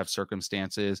if you have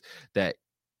circumstances that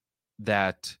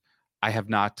I have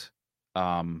not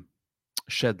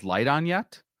shed light on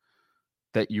yet,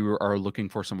 that you are looking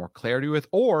for some more clarity with,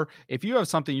 or if you have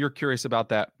something you're curious about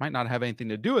that might not have anything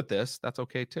to do with this, that's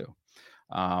okay too.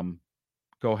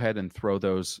 Go ahead and throw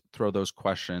those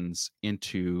questions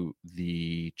into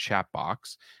the chat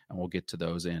box, and we'll get to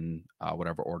those in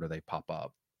whatever order they pop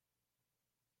up.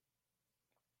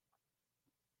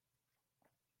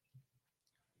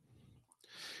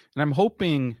 And I'm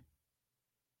hoping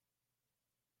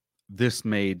this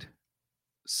made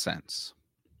sense,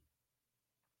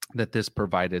 that this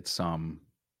provided some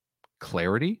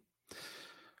clarity.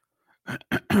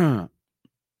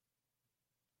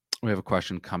 We have a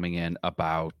question coming in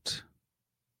about,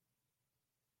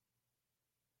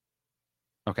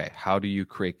 okay, how do you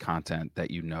create content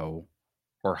that you know,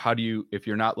 or how do you, if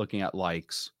you're not looking at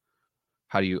likes,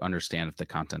 how do you understand if the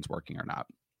content's working or not?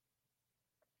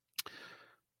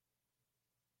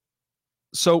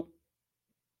 So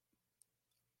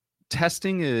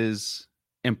testing is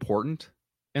important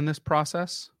in this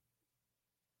process.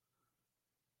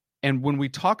 And when we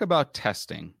talk about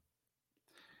testing,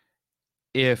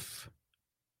 if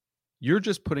you're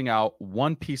just putting out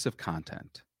one piece of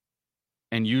content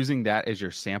and using that as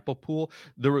your sample pool,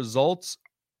 the results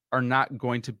are not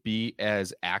going to be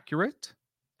as accurate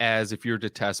as if you're to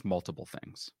test multiple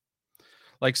things.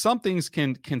 Like, some things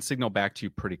can signal back to you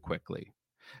pretty quickly,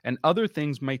 and other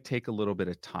things might take a little bit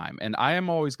of time. And I am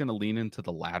always going to lean into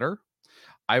the latter.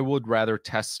 I would rather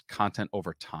test content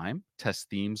over time, test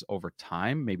themes over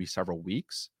time, maybe several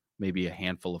weeks, maybe a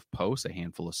handful of posts, a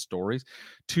handful of stories,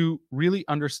 to really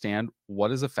understand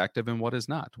what is effective and what is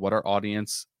not, what our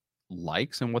audience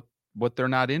likes and what they're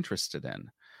not interested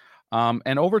in.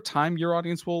 And over time, your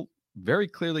audience will very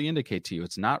clearly indicate to you.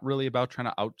 It's not really about trying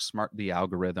to outsmart the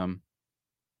algorithm.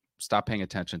 Stop paying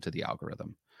attention to the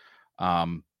algorithm.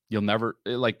 It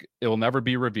will never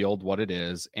be revealed what it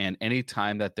is. And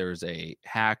anytime that there's a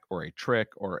hack or a trick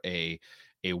or a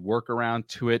workaround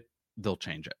to it, they'll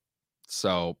change it.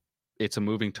 So it's a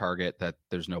moving target that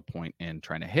there's no point in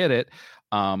trying to hit it.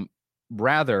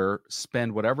 Rather,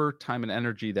 spend whatever time and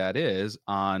energy that is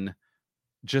on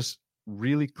just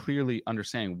really clearly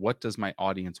understanding, what does my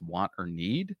audience want or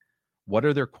need? What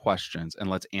are their questions? And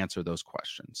let's answer those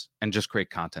questions and just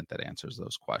create content that answers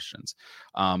those questions.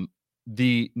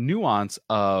 The nuance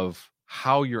of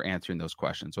how you're answering those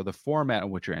questions, or the format in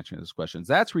which you're answering those questions,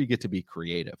 that's where you get to be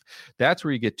creative. That's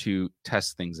where you get to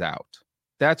test things out.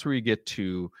 That's where you get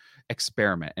to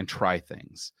experiment and try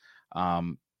things.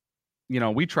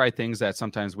 We try things that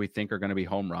sometimes we think are going to be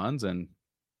home runs, and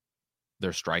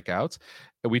They're strikeouts.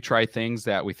 We try things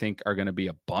that we think are going to be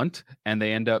a bunt, and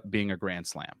they end up being a grand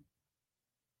slam.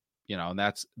 And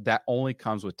that only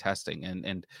comes with testing,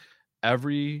 and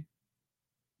every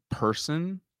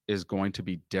person is going to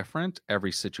be different.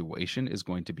 Every situation is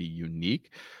going to be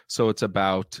unique. So it's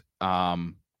about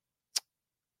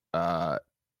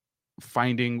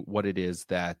finding what it is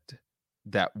that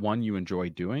one, you enjoy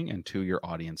doing, and two, your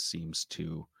audience seems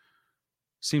to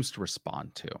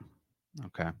respond to.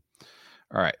 Okay.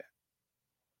 All right.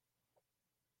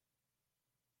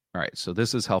 So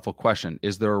this is a helpful question.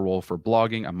 Is there a role for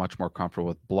blogging? I'm much more comfortable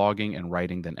with blogging and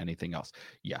writing than anything else.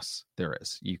 Yes, there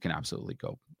is. You can absolutely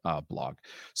go blog.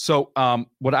 So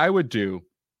what I would do,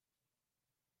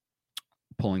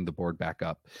 pulling the board back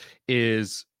up,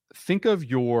 is think of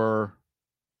your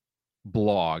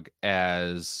blog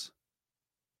as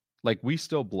like, we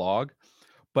still blog,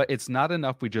 but it's not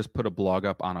enough we just put a blog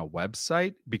up on a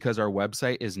website, because our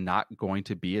website is not going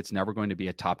to be, it's never going to be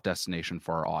a top destination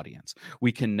for our audience.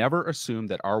 We can never assume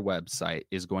that our website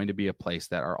is going to be a place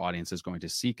that our audience is going to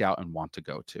seek out and want to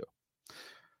go to.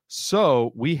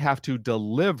 So we have to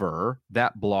deliver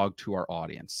that blog to our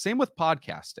audience. Same with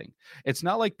podcasting. It's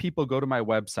not like people go to my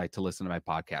website to listen to my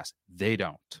podcast. They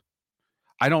don't.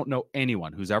 I don't know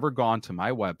anyone who's ever gone to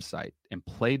my website and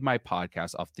played my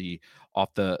podcast off the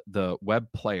web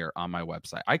player on my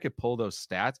website. I could pull those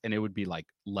stats and it would be like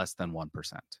less than 1%.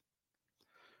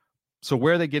 So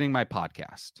where are they getting my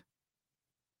podcast?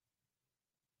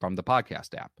 From the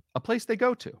podcast app, a place they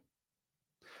go to.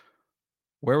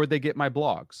 Where would they get my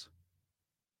blogs?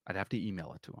 I'd have to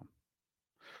email it to them.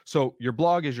 So your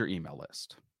blog is your email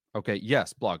list. Okay,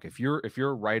 yes, blog. If you're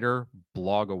a writer,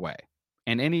 blog away.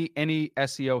 And any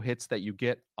SEO hits that you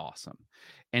get, awesome.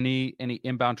 Any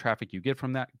inbound traffic you get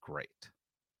from that, great.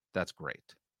 That's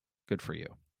great. Good for you.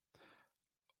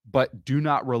 But do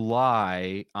not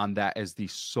rely on that as the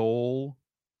sole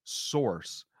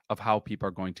source of how people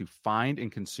are going to find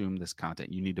and consume this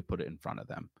content. You need to put it in front of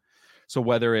them. So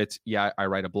whether it's, I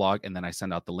write a blog and then I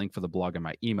send out the link for the blog in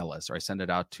my email list, or I send it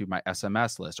out to my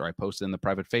SMS list, or I post it in the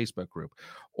private Facebook group,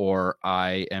 or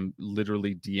I am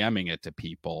literally DMing it to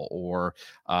people, or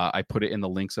I put it in the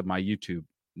links of my YouTube,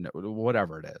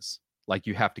 whatever it is. Like,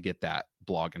 you have to get that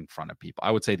blog in front of people.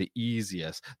 I would say the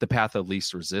path of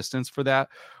least resistance for that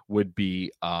would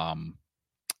be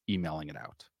emailing it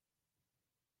out.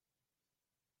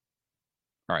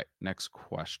 All right, next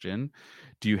question.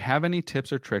 Do you have any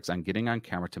tips or tricks on getting on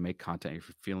camera to make content if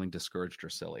you're feeling discouraged or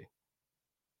silly?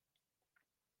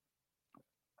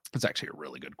 It's actually a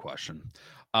really good question.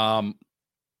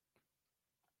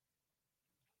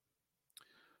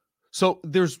 So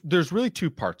there's really two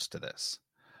parts to this.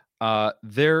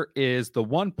 There is the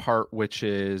one part, which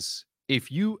is, if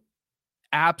you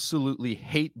absolutely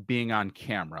hate being on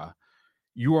camera,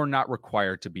 you are not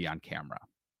required to be on camera.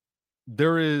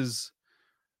 There is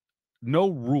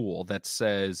no rule that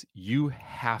says you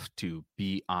have to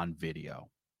be on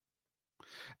video.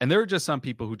 And there are just some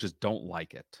people who just don't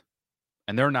like it,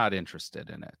 and they're not interested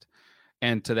in it.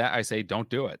 And to that I say, don't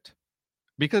do it,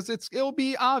 because it'll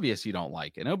be obvious you don't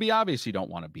like it. And it'll be obvious you don't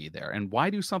want to be there. And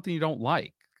why do something you don't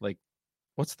like? Like,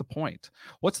 what's the point?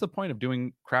 What's the point of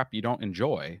doing crap you don't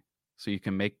enjoy so you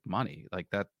can make money? Like,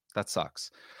 that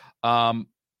sucks.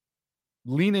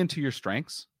 Lean into your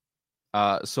strengths.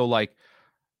 So like,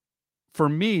 for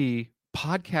me,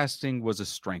 podcasting was a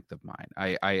strength of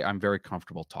mine. I'm very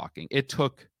comfortable talking. It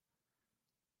took,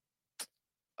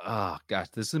 oh gosh,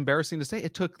 this is embarrassing to say,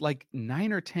 it took like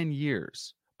 9 or 10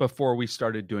 years before we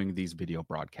started doing these video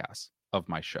broadcasts of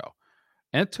my show.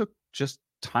 And it took just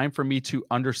time for me to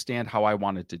understand how I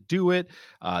wanted to do it,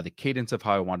 the cadence of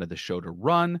how I wanted the show to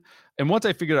run. And once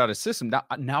I figured out a system,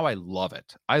 now I love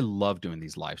it. I love doing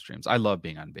these live streams. I love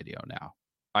being on video now.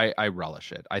 I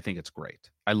relish it. I think it's great.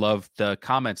 I love the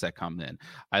comments that come in.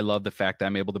 I love the fact that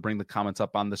I'm able to bring the comments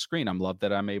up on the screen. I love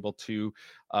that I'm able to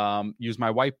use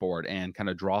my whiteboard and kind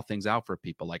of draw things out for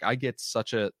people. Like, I get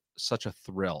such a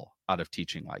thrill out of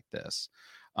teaching like this.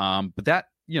 But that,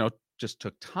 just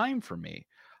took time for me.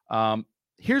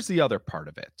 Here's the other part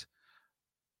of it.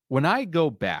 When I go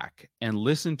back and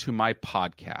listen to my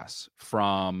podcasts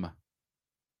from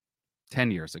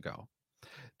 10 years ago,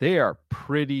 they are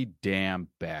pretty damn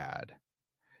bad.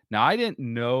 Now, I didn't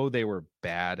know they were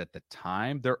bad at the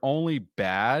time. They're only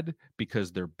bad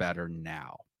because they're better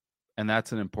now. And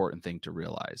that's an important thing to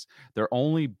realize. They're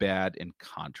only bad in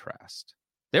contrast.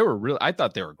 They were I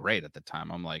thought they were great at the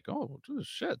time. I'm like, oh,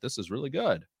 shit, this is really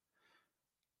good.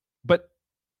 But,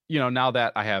 now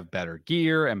that I have better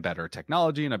gear and better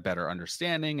technology and a better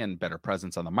understanding and better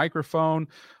presence on the microphone,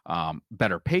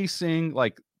 better pacing,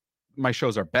 like, my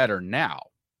shows are better now.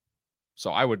 So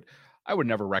I would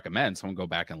never recommend someone go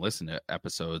back and listen to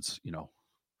episodes,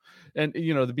 and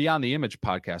the Beyond the Image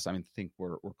podcast, I think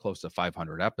we're close to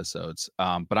 500 episodes.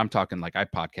 But I'm talking like I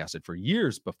podcasted for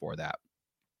years before that.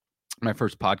 My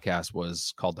first podcast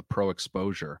was called The Pro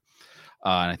Exposure.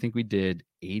 And I think we did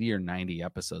 80 or 90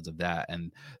 episodes of that.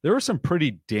 And there were some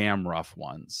pretty damn rough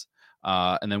ones.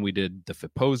 And then we did the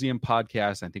Fiposium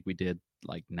podcast. I think we did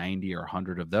like 90 or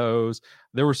 100 of those.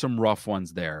 There were some rough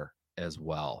ones there as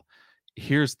well.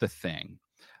 Here's the thing.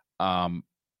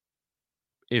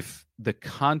 If the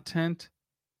content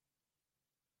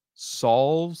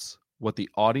solves what the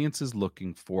audience is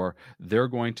looking for, they're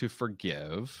going to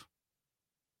forgive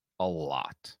a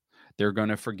lot. They're going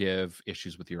to forgive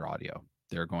issues with your audio.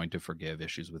 They're going to forgive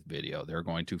issues with video. They're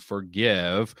going to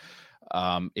forgive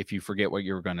if you forget what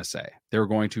you're going to say. They're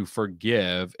going to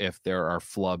forgive if there are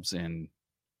flubs in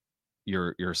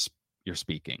your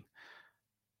speaking.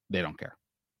 They don't care.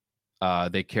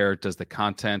 They care, does the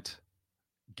content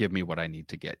give me what I need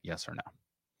to get? Yes or no?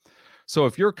 So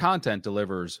if your content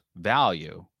delivers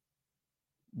value,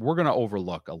 we're going to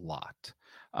overlook a lot.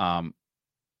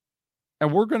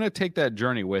 And we're going to take that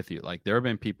journey with you. Like, there have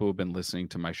been people who've been listening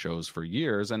to my shows for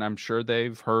years, and I'm sure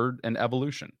they've heard an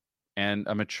evolution and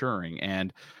a maturing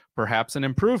and perhaps an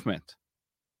improvement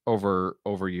over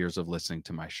years of listening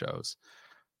to my shows.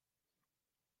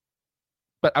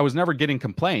 But I was never getting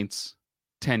complaints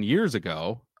 10 years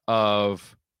ago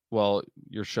of, well,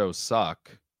 your shows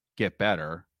suck, get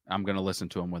better. I'm going to listen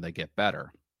to them when they get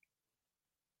better.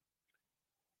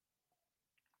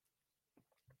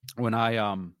 When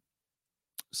I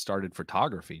started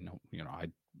photography, I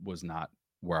was not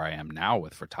where I am now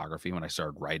with photography. When I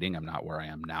started writing, I'm not where I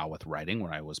am now with writing.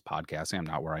 When I was podcasting, I'm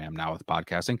not where I am now with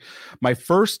podcasting. My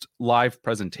first live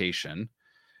presentation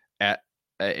at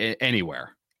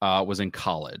anywhere was in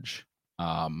college.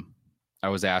 I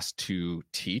was asked to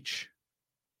teach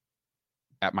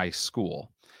at my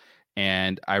school.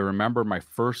 And I remember my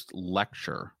first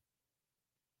lecture.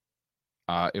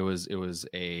 It was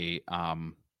a,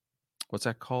 what's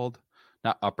that called?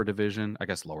 Not upper division, I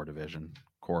guess lower division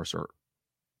course, or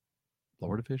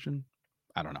lower division.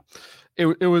 I don't know.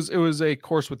 It was a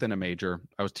course within a major.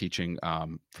 I was teaching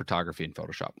photography and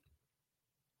Photoshop.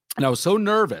 And I was so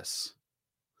nervous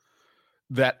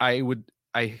that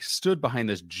I stood behind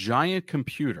this giant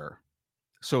computer,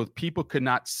 so people could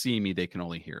not see me, they can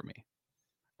only hear me.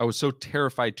 I was so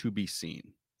terrified to be seen.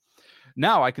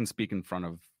 Now I can speak in front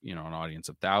of, an audience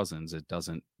of thousands. It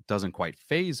doesn't quite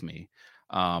faze me.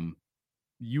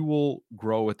 You will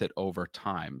grow with it over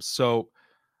time. So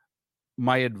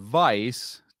my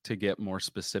advice, to get more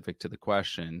specific to the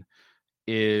question,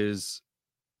 is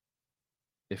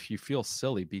if you feel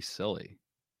silly, be silly.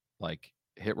 Like,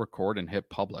 hit record and hit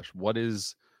publish.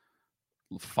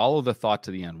 Follow the thought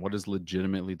to the end. What is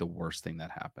legitimately the worst thing that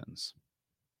happens?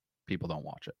 People don't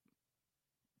watch it.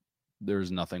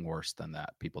 There's nothing worse than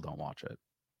that. People don't watch it.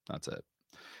 That's it.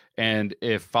 And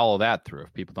follow that through.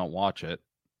 If people don't watch it,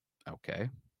 okay,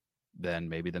 then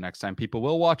maybe the next time people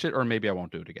will watch it, or maybe I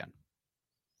won't do it again.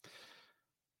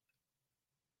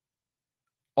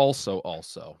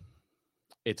 Also,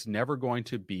 it's never going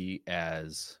to be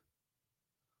as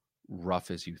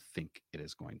rough as you think it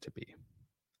is going to be.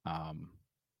 I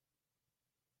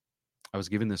was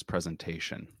given this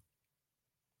presentation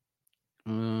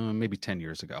maybe 10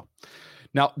 years ago.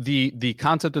 Now, the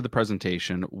concept of the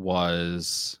presentation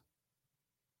was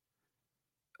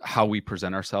how we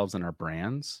present ourselves and our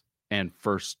brands and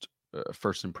first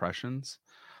impressions.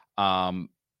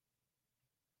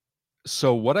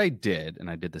 So what I did, and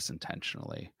I did this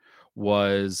intentionally,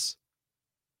 was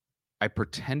I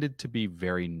pretended to be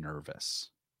very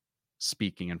nervous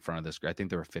speaking in front of this. I think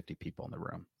there were 50 people in the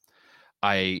room.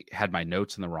 I had my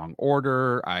notes in the wrong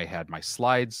order. I had my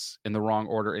slides in the wrong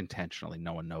order intentionally.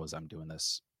 No one knows I'm doing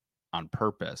this on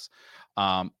purpose.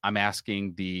 I'm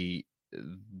asking the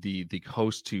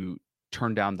host to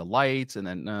turn down the lights, and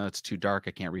then, no, it's too dark,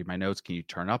 I can't read my notes. Can you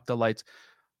turn up the lights?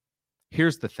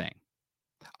 Here's the thing.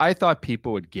 I thought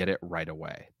people would get it right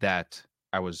away that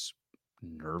I was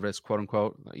nervous, quote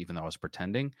unquote, even though I was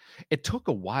pretending. It took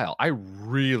a while. I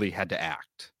really had to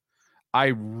act.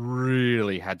 I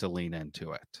really had to lean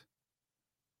into it.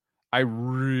 I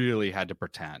really had to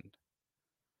pretend.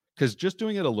 Because just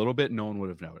doing it a little bit, no one would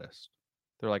have noticed.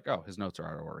 They're like, oh, his notes are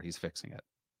out of order. He's fixing it.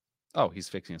 Oh, he's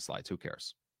fixing his slides. Who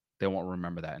cares? They won't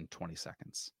remember that in 20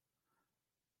 seconds.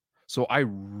 So I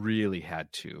really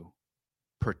had to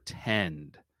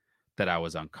pretend that I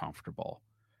was uncomfortable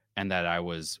and that I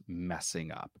was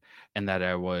messing up and that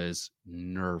I was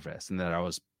nervous and that I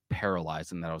was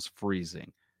paralyzed and that I was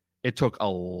freezing. It took a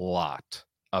lot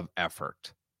of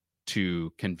effort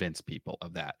to convince people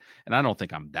of that. And I don't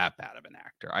think I'm that bad of an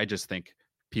actor. I just think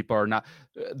people are not,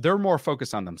 they're more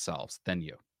focused on themselves than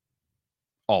you.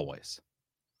 Always.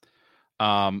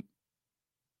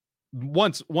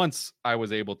 Once I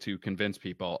was able to convince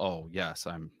people, oh yes,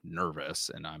 I'm nervous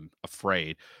and I'm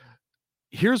afraid.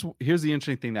 Here's the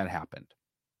interesting thing that happened.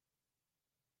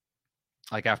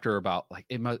 Like after about like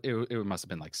it must have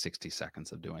been like 60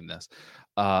 seconds of doing this.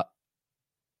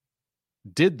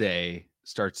 Did they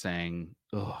start saying,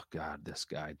 oh God, this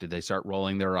guy? Did they start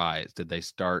rolling their eyes? Did they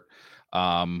start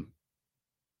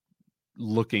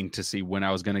looking to see when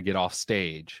I was going to get off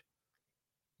stage?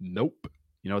 Nope.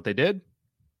 You know what they did?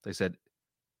 They said,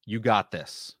 you got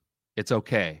this. It's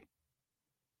okay.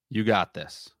 You got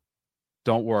this.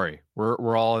 Don't worry.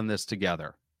 We're all in this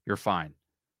together. You're fine.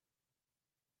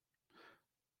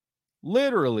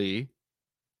 Literally,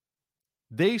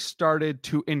 they started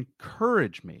to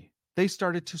encourage me. They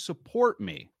started to support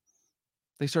me.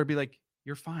 They started to be like,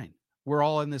 you're fine. We're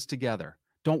all in this together.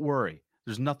 Don't worry.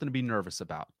 There's nothing to be nervous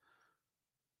about.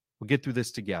 We'll get through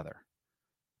this together.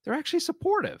 They're actually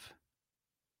supportive.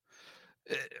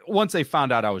 Once they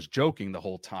found out I was joking the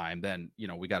whole time, then,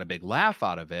 we got a big laugh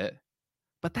out of it.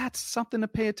 But that's something to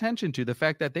pay attention to. The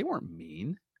fact that they weren't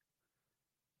mean.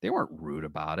 They weren't rude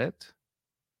about it.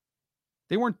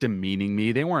 They weren't demeaning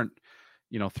me. They weren't,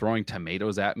 throwing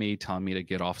tomatoes at me, telling me to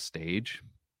get off stage.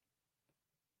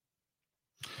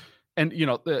 And,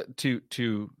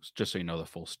 to just so you know the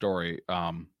full story,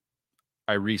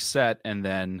 I reset and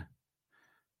then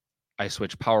I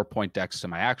switched PowerPoint decks to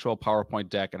my actual PowerPoint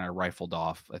deck, and I rifled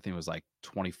off, I think it was like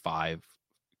 25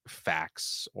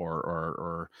 facts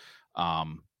or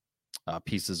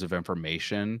pieces of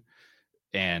information.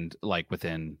 And like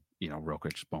within, real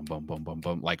quick, just boom, boom, boom, boom,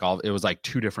 boom, it was like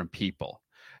 2 different people.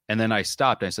 And then I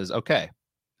stopped and I says, okay,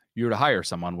 you were to hire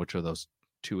someone, which of those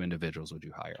 2 individuals would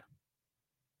you hire?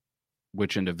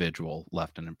 Which individual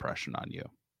left an impression on you?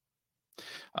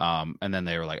 And then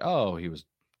they were like, oh, he was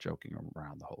joking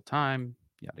around the whole time,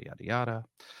 yada, yada, yada.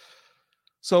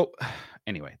 So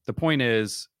anyway, the point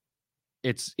is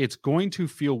it's going to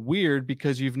feel weird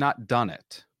because you've not done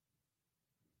it.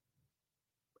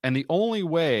 And the only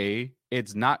way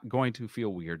it's not going to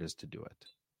feel weird is to do it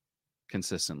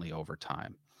consistently over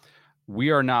time.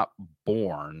 We are not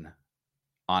born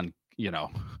on,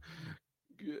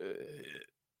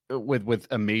 with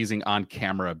amazing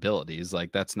on-camera abilities.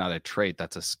 Like, that's not a trait,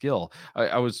 that's a skill.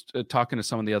 I was talking to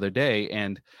someone the other day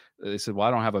and they said, well,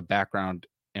 I don't have a background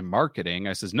in marketing.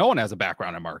 I says, no one has a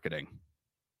background in marketing.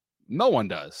 No one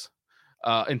does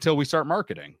until we start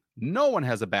marketing. No one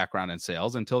has a background in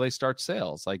sales until they start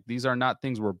sales. Like, these are not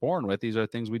things we're born with. These are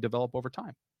things we develop over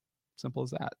time. Simple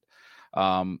as that.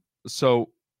 So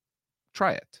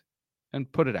try it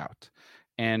and put it out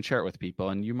and share it with people.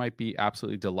 And you might be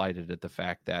absolutely delighted at the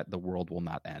fact that the world will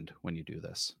not end when you do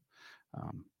this.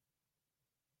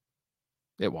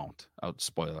 It won't.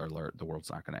 Spoiler alert, the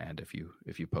world's not going to end if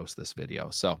you post this video.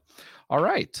 So, all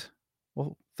right.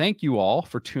 Well, thank you all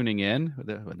for tuning in.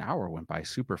 An hour went by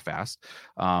super fast.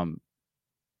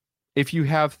 If you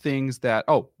have things that,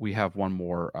 we have one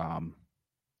more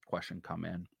question come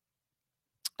in.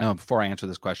 Before I answer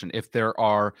this question, if there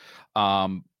are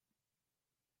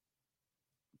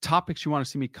topics you want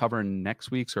to see me cover in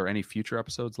next week's or any future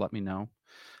episodes, let me know.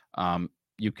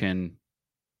 You can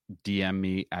DM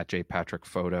me at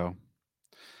jpatrickphoto.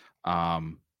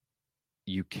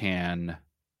 You can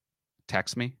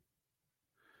text me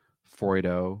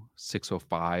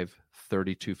 480-605-3254,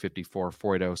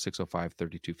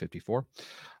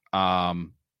 480-605-3254.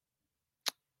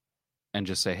 And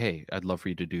just say, hey, I'd love for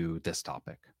you to do this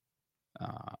topic.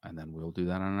 And then we'll do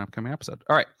that on an upcoming episode.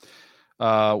 All right.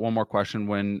 One more question.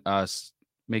 When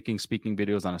making speaking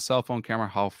videos on a cell phone camera,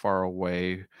 how far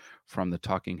away from the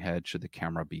talking head should the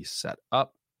camera be set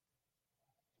up?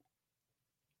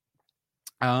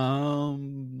 I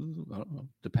don't know.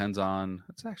 Depends on,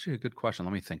 that's actually a good question.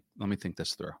 Let me think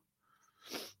this through.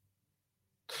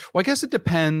 Well, I guess it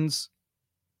depends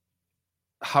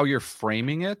how you're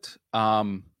framing it.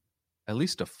 At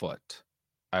least a foot,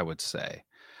 I would say.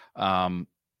 Yeah,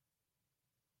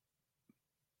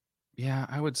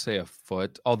 I would say a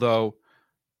foot. Although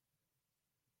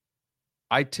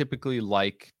I typically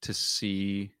like to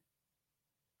see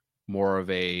more of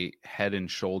a head and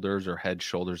shoulders or head,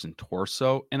 shoulders, and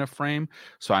torso in a frame.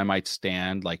 So I might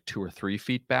stand like 2 or 3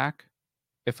 feet back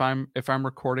if I'm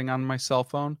recording on my cell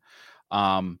phone.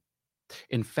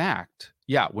 In fact,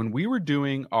 yeah, when we were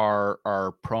doing our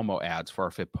promo ads for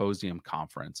our Fitposium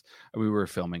conference, we were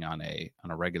filming on a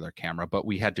regular camera, but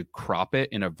we had to crop it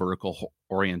in a vertical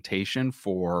orientation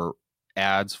for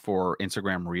ads for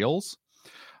Instagram Reels.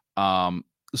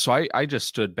 So I just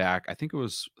stood back, I think it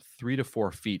was 3 to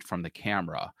 4 feet from the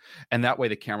camera. And that way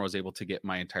the camera was able to get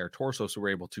my entire torso. So we're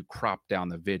able to crop down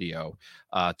the video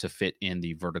to fit in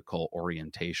the vertical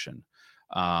orientation.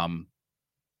 But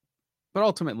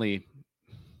ultimately,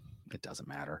 it doesn't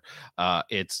matter.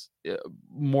 It's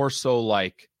more so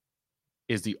like,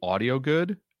 is the audio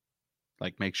good?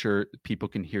 Like, make sure people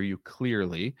can hear you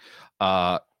clearly.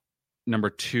 Number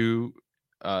two,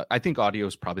 I think audio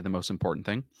is probably the most important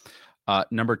thing.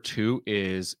 Number two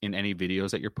is, in any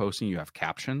videos that you're posting, you have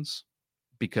captions,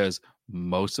 because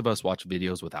most of us watch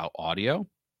videos without audio,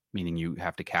 meaning you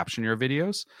have to caption your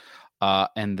videos.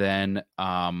 And then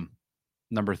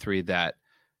number three, that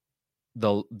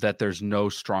there's no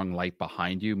strong light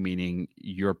behind you, meaning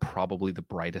you're probably the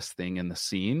brightest thing in the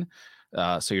scene.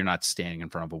 So you're not standing in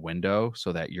front of a window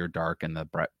so that you're dark and the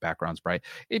background's bright.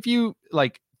 If you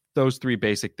like those three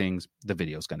basic things, the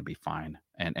video is going to be fine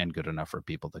and good enough for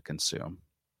people to consume.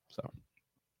 So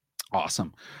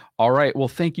awesome. All right. Well,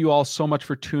 thank you all so much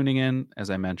for tuning in. As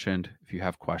I mentioned, if you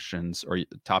have questions or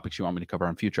topics you want me to cover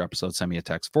on future episodes, send me a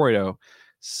text,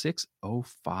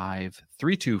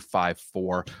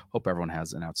 480-605-3254. Hope everyone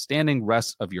has an outstanding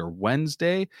rest of your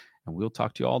Wednesday, and we'll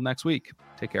talk to you all next week.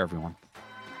 Take care, everyone.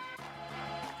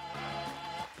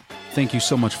 Thank you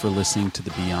so much for listening to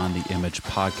the Beyond the Image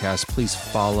podcast. Please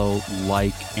follow,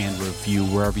 like, and review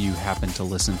wherever you happen to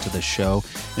listen to the show.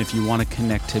 And if you want to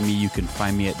connect to me, you can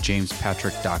find me at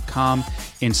jamespatrick.com,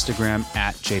 Instagram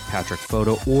at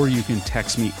jpatrickphoto, or you can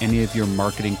text me any of your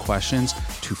marketing questions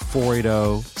to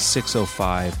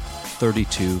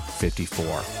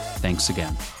 480-605-3254. Thanks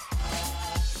again.